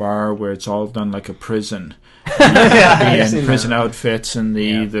one bar where it's all done like a prison, and prison outfits, and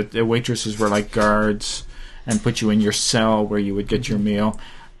the waitresses were like guards. And put you in your cell where you would get your meal.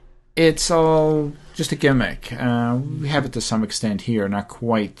 It's all just a gimmick. We have it to some extent here, not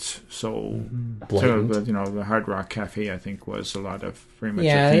quite so blatant. The Hard Rock Cafe, I think, was a lot of very much.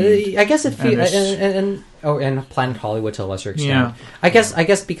 Yeah, I guess it feels, and Planet Hollywood to a lesser extent. Yeah. I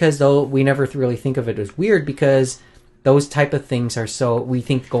guess because though we never really think of it as weird because those type of things are so we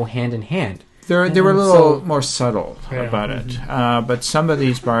think go hand in hand. They were a little more subtle about it. But some of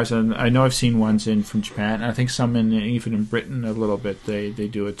these bars, and I know I've seen ones from Japan, and I think some even in Britain a little bit, they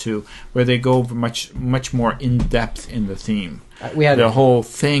do it too, where they go much more in-depth in the theme. The whole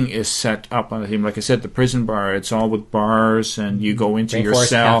thing is set up on the theme. Like I said, the prison bar, it's all with bars, and you go into your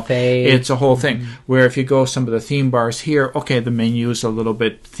cell. Cafe. It's a whole thing. Where if you go some of the theme bars here, okay, the menu is a little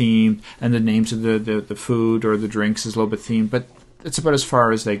bit themed, and the names of the food or the drinks is a little bit themed, but it's about as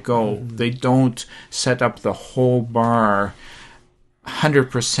far as they go. They don't set up the whole bar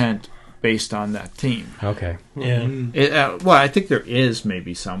 100% based on that theme. Okay. Yeah. Well, I think there is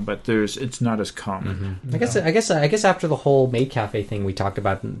maybe some, but it's not as common. Mm-hmm. I guess after the whole Maid Cafe thing we talked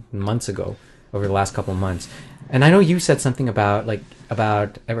about months ago, over the last couple of months, And I know you said something about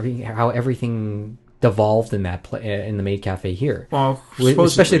how everything devolved in that in the Maid Cafe here. Well,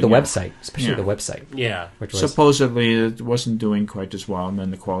 especially the website. the website. Yeah. Which was, supposedly it wasn't doing quite as well, and then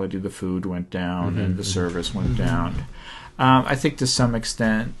the quality of the food went down and the service went down. I think to some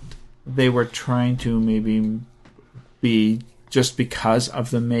extent they were trying to maybe be just because of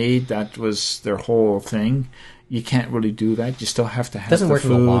the maid. That was their whole thing. You can't really do that. You still have to have the food. Doesn't work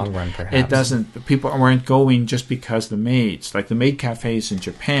in the long run, perhaps. It doesn't. People weren't going just because the maids. Like the maid cafes in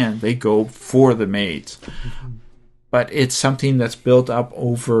Japan, they go for the maids. But it's something that's built up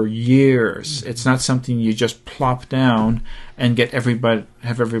over years. It's not something you just plop down and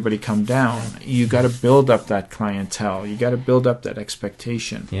have everybody come down. You got to build up that clientele. You got to build up that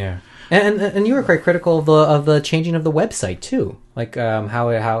expectation. Yeah. And you were quite critical of the changing of the website too, like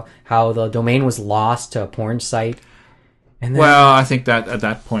how the domain was lost to a porn site. And then, well, I think that at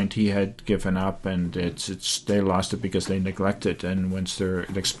that point he had given up, and they lost it because they neglected. And once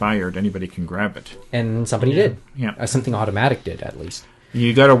it expired, anybody can grab it. And somebody did. Yeah, something Automatic did at least.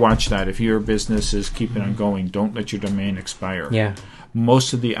 You got to watch that. If your business is keeping on going, don't let your domain expire. Yeah.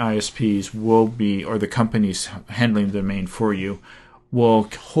 Most of the ISPs will be, or the companies handling the domain for you, will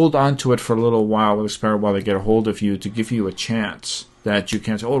hold on to it for a little while, will expire while they get a hold of you to give you a chance that you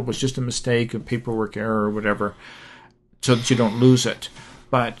can't say, it was just a mistake, a paperwork error, or whatever, so that you don't lose it.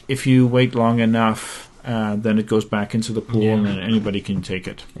 But if you wait long enough, then it goes back into the pool, and then anybody can take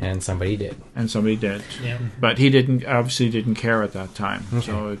it. And somebody did. Yeah. But he obviously didn't care at that time,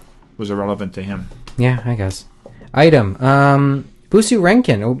 so it was irrelevant to him. Yeah, I guess. Item. Busu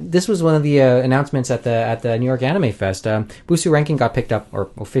Renkin. This was one of the announcements at the New York Anime Fest. Busu Renkin got picked up,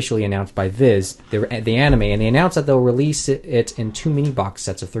 or officially announced by Viz, the anime, and they announced that they'll release it in 2 mini box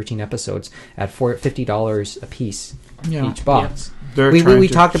sets of 13 episodes at $50 a piece each box. Yeah. We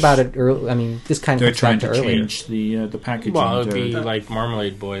talked about it earlier. I mean, this kind of they're trying to earlier. change the packaging. Well, it would be like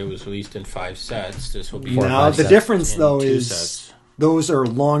Marmalade Boy was released in 5 sets. This will be now the difference though is sets. Those are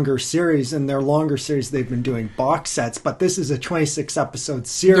longer series, and they're longer series. They've been doing box sets, but this is a 26-episode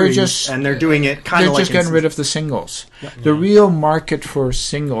series, and they're doing it kind of like... They're just getting rid of the singles. Yeah. The real market for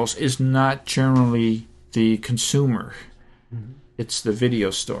singles is not generally the consumer. Mm-hmm. It's the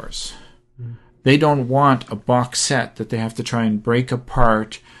video stores. Mm-hmm. They don't want a box set that they have to try and break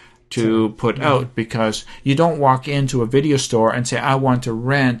apart to put out, because you don't walk into a video store and say, I want to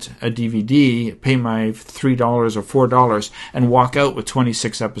rent a DVD, pay my $3 or $4, and walk out with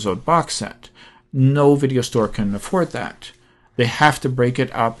 26-episode box set. No video store can afford that. They have to break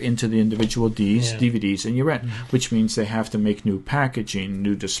it up into the individual DVDs and you rent, which means they have to make new packaging,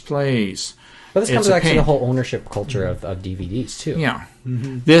 new displays. But this comes back to the whole ownership culture of DVDs too. Yeah.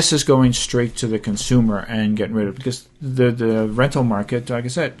 Mm-hmm. This is going straight to the consumer and getting rid of it, because the rental market, like I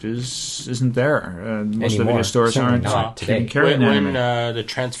said, isn't there. Most of the video stores aren't carrying when the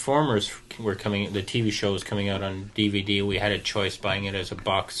Transformers were coming, the TV show was coming out on DVD, we had a choice buying it as a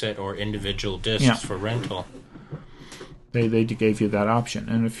box set or individual discs for rental. They gave you that option,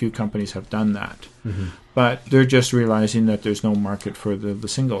 and a few companies have done that. Mm-hmm. But they're just realizing that there's no market for the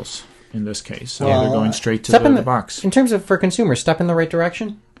singles in this case. So they're going straight to the box. In terms of for consumers, step in the right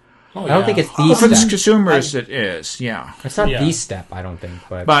direction? I don't think it's the step. For consumers, it is, It's not the step, I don't think.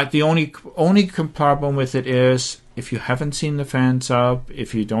 But the only problem with it is, if you haven't seen the fan sub,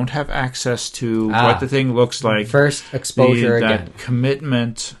 if you don't have access to what the thing looks like, first exposure that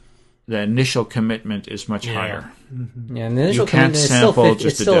commitment, the initial commitment is much higher. Mm-hmm. Yeah, and the initial commitment is still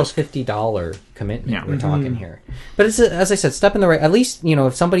a $50 commitment we're talking here. But it's as I said, step in the right. At least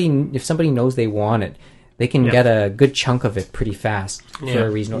if somebody knows they want it, they can get a good chunk of it pretty fast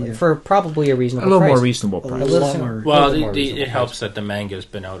for probably a reasonable, a little price. More reasonable price. It helps that the manga's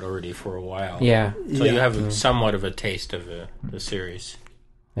been out already for a while. Yeah, so you have somewhat of a taste of the series.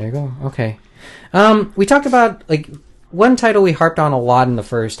 There you go. Okay, we talked about one title we harped on a lot in the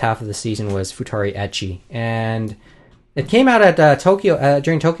first half of the season was Futari Ecchi, and it came out at Tokyo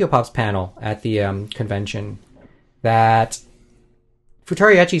during Tokyo Pop's panel at the convention that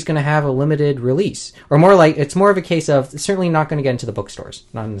Futari Ecchi is going to have a limited release, or more like it's more of a case of it's certainly not going to get into the bookstores,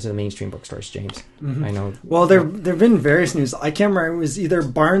 not into the mainstream bookstores. James, I know. Well, there've been various news. I can't remember. It was either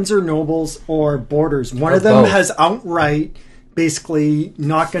Barnes or Nobles or Borders. One of them has outright basically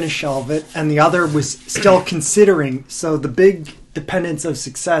not going to shelve it, and the other was still considering. So the big dependence of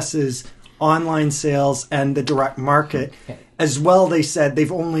success is online sales and the direct market. As well, they said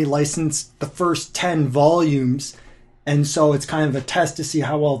they've only licensed the first 10 volumes, and so it's kind of a test to see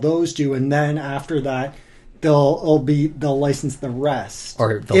how well those do, and then after that they'll license the rest,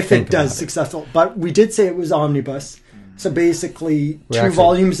 or if it does successful. But we did say it was omnibus, So basically, two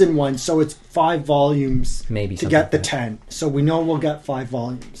volumes in one. So it's 5 volumes maybe to get the 10. So we know we'll get 5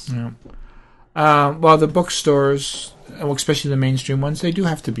 volumes. Yeah. Well, the bookstores, especially the mainstream ones, they do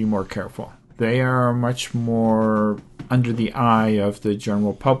have to be more careful. They are much more under the eye of the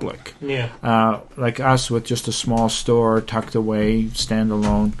general public. Yeah. Like us with just a small store tucked away,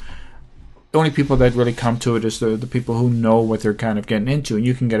 standalone. The only people that really come to it is the people who know what they're kind of getting into, and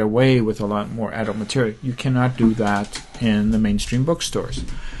you can get away with a lot more adult material. You cannot do that in the mainstream bookstores.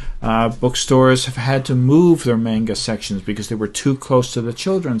 Bookstores have had to move their manga sections because they were too close to the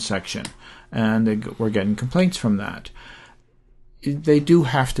children's section, and they were getting complaints from that. They do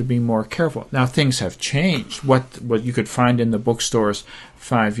have to be more careful. Now, things have changed. What you could find in the bookstores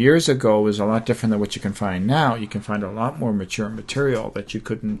 5 years ago is a lot different than what you can find now. You can find a lot more mature material that you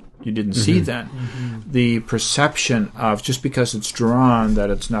didn't see then. Mm-hmm. The perception of just because it's drawn that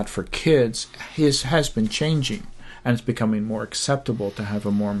it's not for kids has been changing, and it's becoming more acceptable to have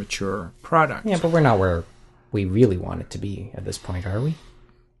a more mature product. Yeah, but we're not where we really want it to be at this point, are we?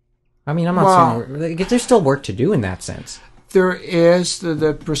 I mean, I'm not saying there's still work to do in that sense. There is.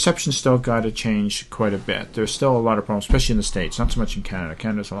 The perception still got to change quite a bit. There's still a lot of problems, especially in the States, not so much in Canada.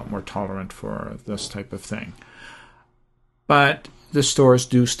 Canada's a lot more tolerant for this type of thing. But the stores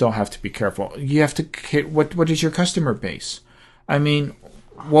do still have to be careful. You have to, what is your customer base? I mean,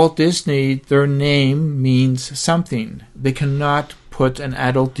 Walt Disney, their name means something. They cannot put an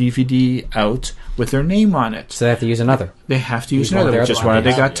adult DVD out with their name on it. So they have to use another. They have to use another, which is why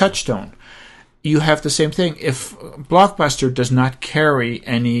they got Touchstone. You have the same thing. If Blockbuster does not carry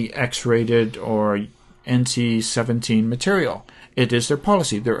any X-rated or NC-17 material, it is their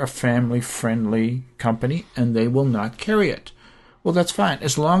policy. They're a family-friendly company, and they will not carry it. Well, that's fine,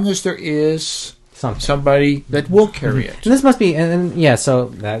 as long as there is somebody that will carry it. And this must be, so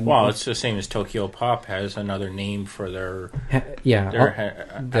that... Well, it's the same as Tokyo Pop has another name for their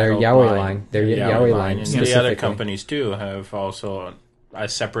yaoi line. Their yaoi line. And the other companies, too, have also a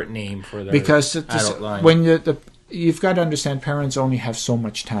separate name for their adult line. When you've got to understand, parents only have so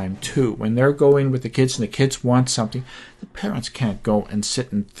much time too. When they're going with the kids and the kids want something, the parents can't go and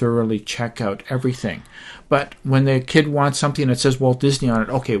sit and thoroughly check out everything. But when the kid wants something that says Walt Disney on it,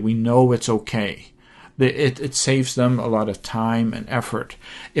 okay, we know it's okay. It saves them a lot of time and effort.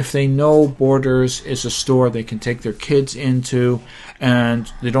 If they know Borders is a store they can take their kids into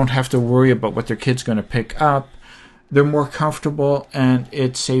and they don't have to worry about what their kid's going to pick up, they're more comfortable, and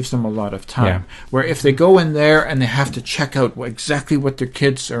it saves them a lot of time. Yeah. Where if they go in there and they have to check out exactly what their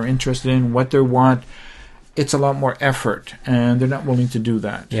kids are interested in, what they want, it's a lot more effort, and they're not willing to do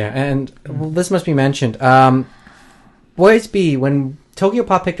that. Yeah, and this must be mentioned. Boys B, when Tokyo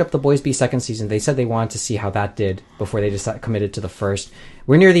Pop picked up the Boys B second season, they said they wanted to see how that did before they committed to the first.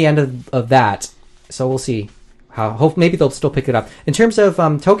 We're near the end of that, so we'll see. Maybe they'll still pick it up. In terms of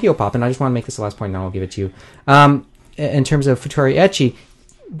Tokyo Pop, and I just want to make this the last point, and then I'll give it to you. In terms of Futari Ecchi,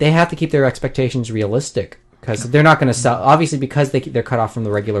 they have to keep their expectations realistic because they're not going to sell. Obviously, because they're cut off from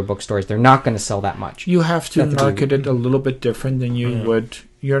the regular bookstores, they're not going to sell that much. You have to market it a little bit different than you would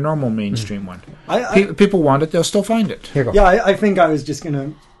your normal mainstream one. People want it; they'll still find it. Here you go. Yeah, I think I was just going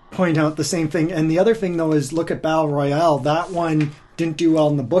to point out the same thing. And the other thing, though, is look at Battle Royale. That one didn't do well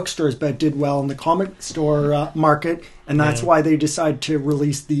in the bookstores, but did well in the comic store market, and that's why they decided to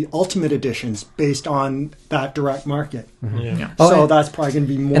release the Ultimate Editions based on that direct market. Mm-hmm. Yeah. So that's probably going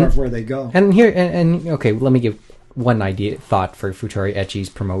to be more of where they go. And here, okay, let me give one thought for Futari Ecchi's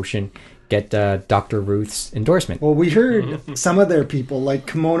promotion. Get Dr. Ruth's endorsement. Well, we heard some of their people, like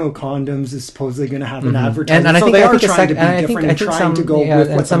Kimono Condoms, is supposedly going to have an advertisement. And I think they are trying to be different and trying to go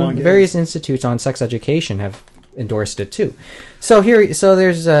with what the manga is. Various institutes on sex education have endorsed it too. So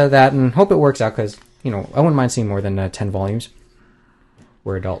there's that, and hope it works out because I wouldn't mind seeing more than 10 volumes.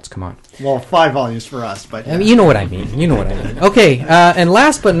 We're adults, come on. Well, 5 volumes for us, but I mean, you know what I mean. Okay, and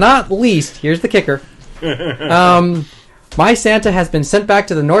last but not least, here's the kicker. My Santa has been sent back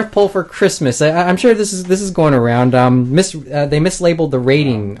to the North Pole for Christmas. I'm sure this is going around. They mislabeled the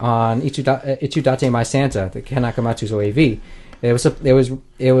rating on Itsudate My Santa, the Kanakamatsu's OAV.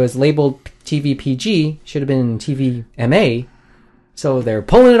 It was labeled TV PG, should have been TV MA. So they're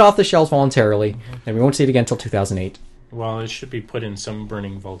pulling it off the shelves voluntarily, and we won't see it again until 2008. Well, it should be put in some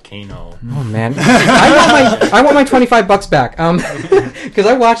burning volcano. Oh man, I want my $25 back. Because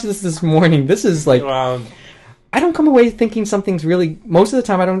I watched this morning. This is like. I don't come away thinking something's really... Most of the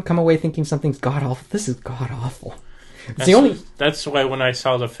time, I don't come away thinking something's god-awful. This is god-awful. That's why when I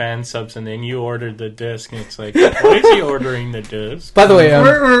saw the fan subs and then you ordered the disc, and it's like, why is he ordering the disc? By the way,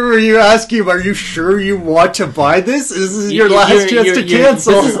 were you asking? Are you sure you want to buy this? This is your last chance to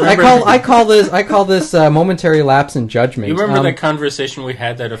cancel. I call this momentary lapse in judgment. You remember that conversation we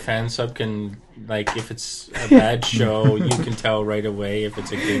had that a fan sub can, like, if it's a bad show, you can tell right away if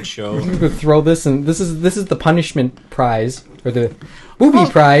it's a good show. You could throw this, and this is the punishment prize or the booby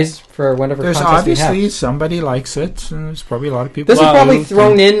prize for whatever. There's contest we have. obviously somebody likes it. And there's probably a lot of people. This is probably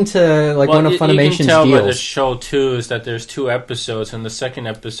thrown into like one of Funimation's you can tell deals. by the show too is that there's 2 episodes, and the second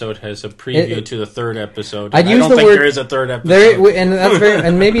episode has a preview to the third episode. I don't think there is a third episode, and that's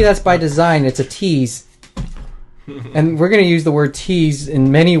and maybe that's by design. It's a tease, and we're going to use the word tease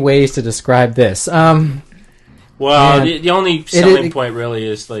in many ways to describe this. Well, the only selling point really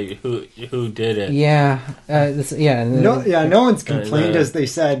is like who did it. Yeah, no one's complained, as they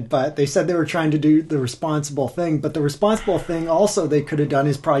said, but they said they were trying to do the responsible thing. But the responsible thing also they could have done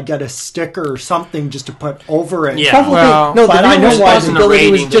is probably get a sticker or something just to put over it. Yeah, probably, but I know why the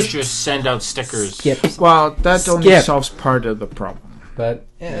rating was just send out stickers. Well, that only solves part of the problem. But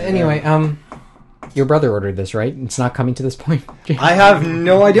anyway, your brother ordered this, right? It's not coming to this point. I have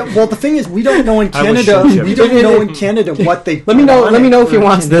no idea. Well, the thing is, we don't know in Canada. We don't know in Canada what they. Let me know if he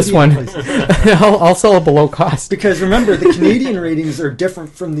wants this one. I'll sell it below cost. Because remember, the Canadian ratings are different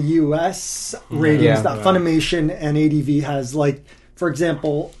from the U.S. ratings that Funimation and ADV has. Like, for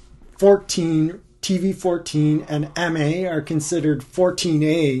example, 14. TV 14 and MA are considered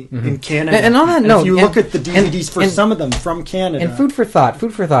 14A in Canada. And on that note, if you look at the DVDs for some of them from Canada. And food for thought,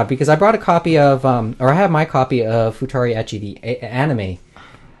 because I brought a copy of, or I have my copy of Futari Ecchi, the anime.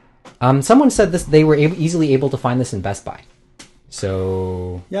 Someone said they were easily able to find this in Best Buy.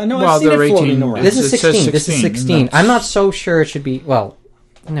 So... Yeah, no, I've seen it floating around. This is 16. This is 16. I'm not so sure it should be... Well...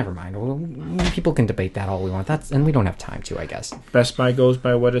 Never mind. People can debate that all we want. And we don't have time to, I guess. Best Buy goes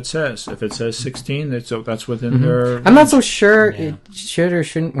by what it says. If it says 16, that's within their... I'm not so sure it should or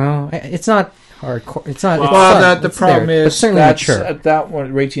shouldn't... Well, it's not hardcore. It's not... the problem is that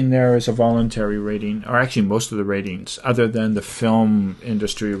one rating there is a voluntary rating, or actually most of the ratings, other than the film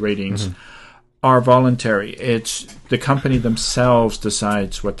industry ratings, are voluntary. It's the company themselves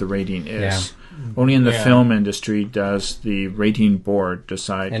decides what the rating is. Yeah. Only in the film industry does the rating board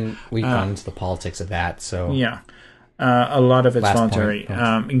decide. And we got into the politics of that, so... Yeah. A lot of it's voluntary.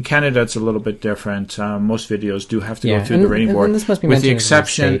 In Canada, it's a little bit different. Most videos do have to go through the rating board. This must be with the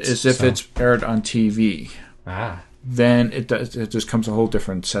exception is if it's aired on TV. Then it just comes a whole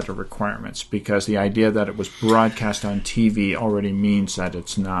different set of requirements, because the idea that it was broadcast on TV already means that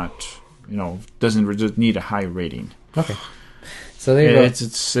it's not, doesn't need a high rating. Okay. So there you go.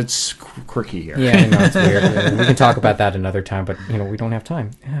 It's quirky here. Yeah, I know, it's weird. We can talk about that another time, but we don't have time.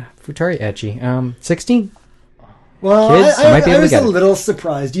 Futari Ecchi, 16. Well, kids, I was a little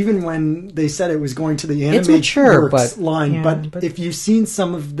surprised, even when they said it was going to the Anime Works line. But if you've seen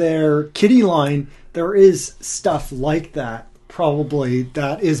some of their kiddie line, there is stuff like that. Probably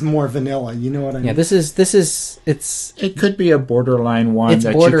that is more vanilla. You know what I mean? Yeah, this is it could be a borderline one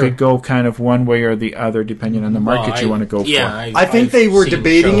that you could go kind of one way or the other depending on the market you want to go for. I think they were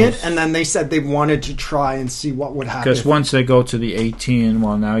debating it, and then they said they wanted to try and see what would happen. Because once they go to the 18,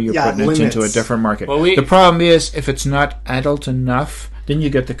 well, now you're putting it into a different market. Well, the problem is if it's not adult enough, then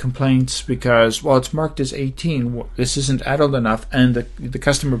you get the complaints because, it's marked as 18. This isn't adult enough, and the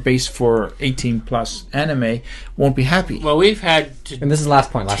customer base for 18 plus anime won't be happy. Well, we've had and this is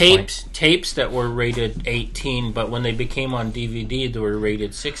last point. Tapes that were rated 18, but when they became on DVD, they were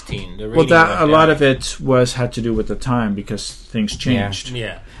rated 16. A lot of it had to do with the time because things changed.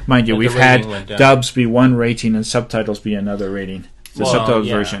 Yeah. Mind you, we've had dubs be one rating and subtitles be another rating. The subtitle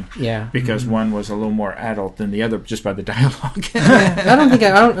version, because one was a little more adult than the other, just by the dialogue. I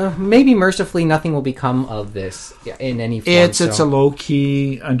don't. Maybe mercifully, nothing will become of this in any form. It's a low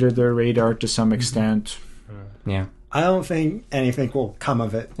key under their radar to some extent. Yeah, I don't think anything will come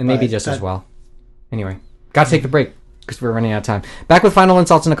of it, and maybe just as well. Anyway, got to take the break because we're running out of time. Back with final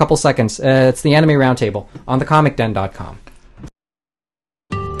insults in a couple seconds. It's the Anime Roundtable on thecomicden.com.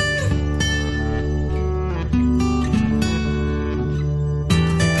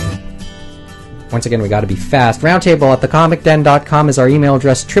 Once again, we got to be fast. Roundtable at thecomicden.com is our email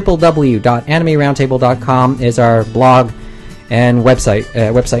address. www.animeroundtable.com is our blog and website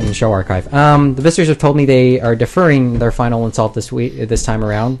and show archive. The visitors have told me they are deferring their final insult this time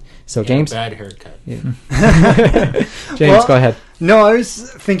around. So, James, bad haircut. Yeah. James, go ahead. No, I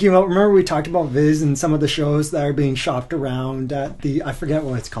was thinking about. Remember, we talked about Viz and some of the shows that are being shopped around at the. I forget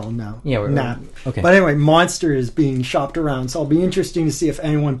what it's called now. Yeah, NAP. Okay. But anyway, Monster is being shopped around, so it'll be interesting to see if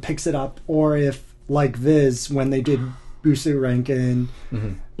anyone picks it up or if like Viz when they did Busu Rankin,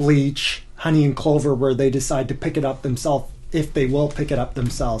 Bleach, Honey and Clover, where they decide to pick it up themselves, if they will pick it up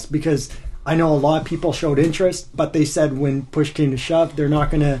themselves. Because I know a lot of people showed interest, but they said when push came to shove, they're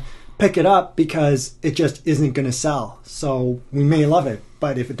not going to pick it up because it just isn't going to sell. So we may love it,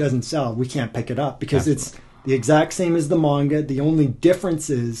 but if it doesn't sell, we can't pick it up because it's the exact same as the manga. The only difference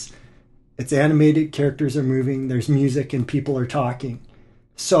is it's animated, characters are moving, there's music, and people are talking.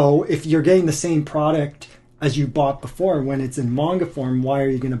 So if you're getting the same product as you bought before when it's in manga form, why are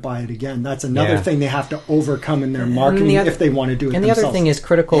you going to buy it again? That's another thing they have to overcome in their marketing if they want to do it and themselves. And the other thing is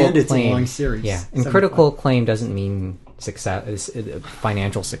critical acclaim. And it's a long series. Yeah, and critical acclaim doesn't mean success,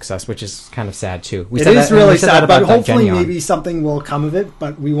 financial success, which is kind of sad too. It is really sad, but hopefully maybe something will come of it,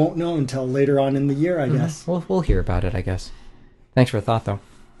 but we won't know until later on in the year, I guess. We'll hear about it, I guess. Thanks for the thought, though.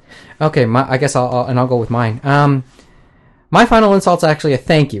 Okay, I guess I'll go with mine. My final insult's actually a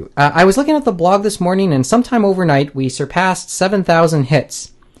thank you. I was looking at the blog this morning, and sometime overnight, we surpassed 7,000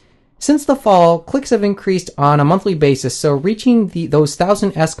 hits. Since the fall, clicks have increased on a monthly basis, so reaching those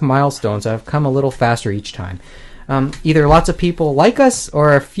 1,000-esque milestones have come a little faster each time. Either lots of people like us,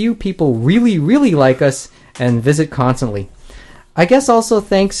 or a few people really, really like us and visit constantly. I guess also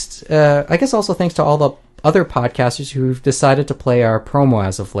thanks to all the other podcasters who've decided to play our promo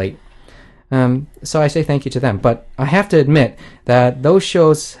as of late. So I say thank you to them. But I have to admit that those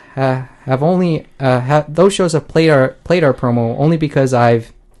shows have played our promo only because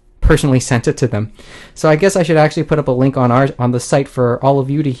I've personally sent it to them. So I guess I should actually put up a link on the site for all of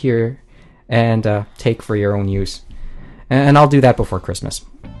you to hear and take for your own use. And I'll do that before Christmas.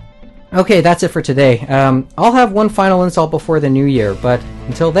 Okay, that's it for today. I'll have one final insult before the new year, but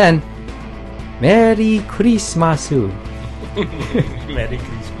until then, Merry Christmas. Merry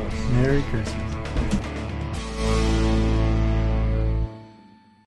Christmas. Merry Christmas.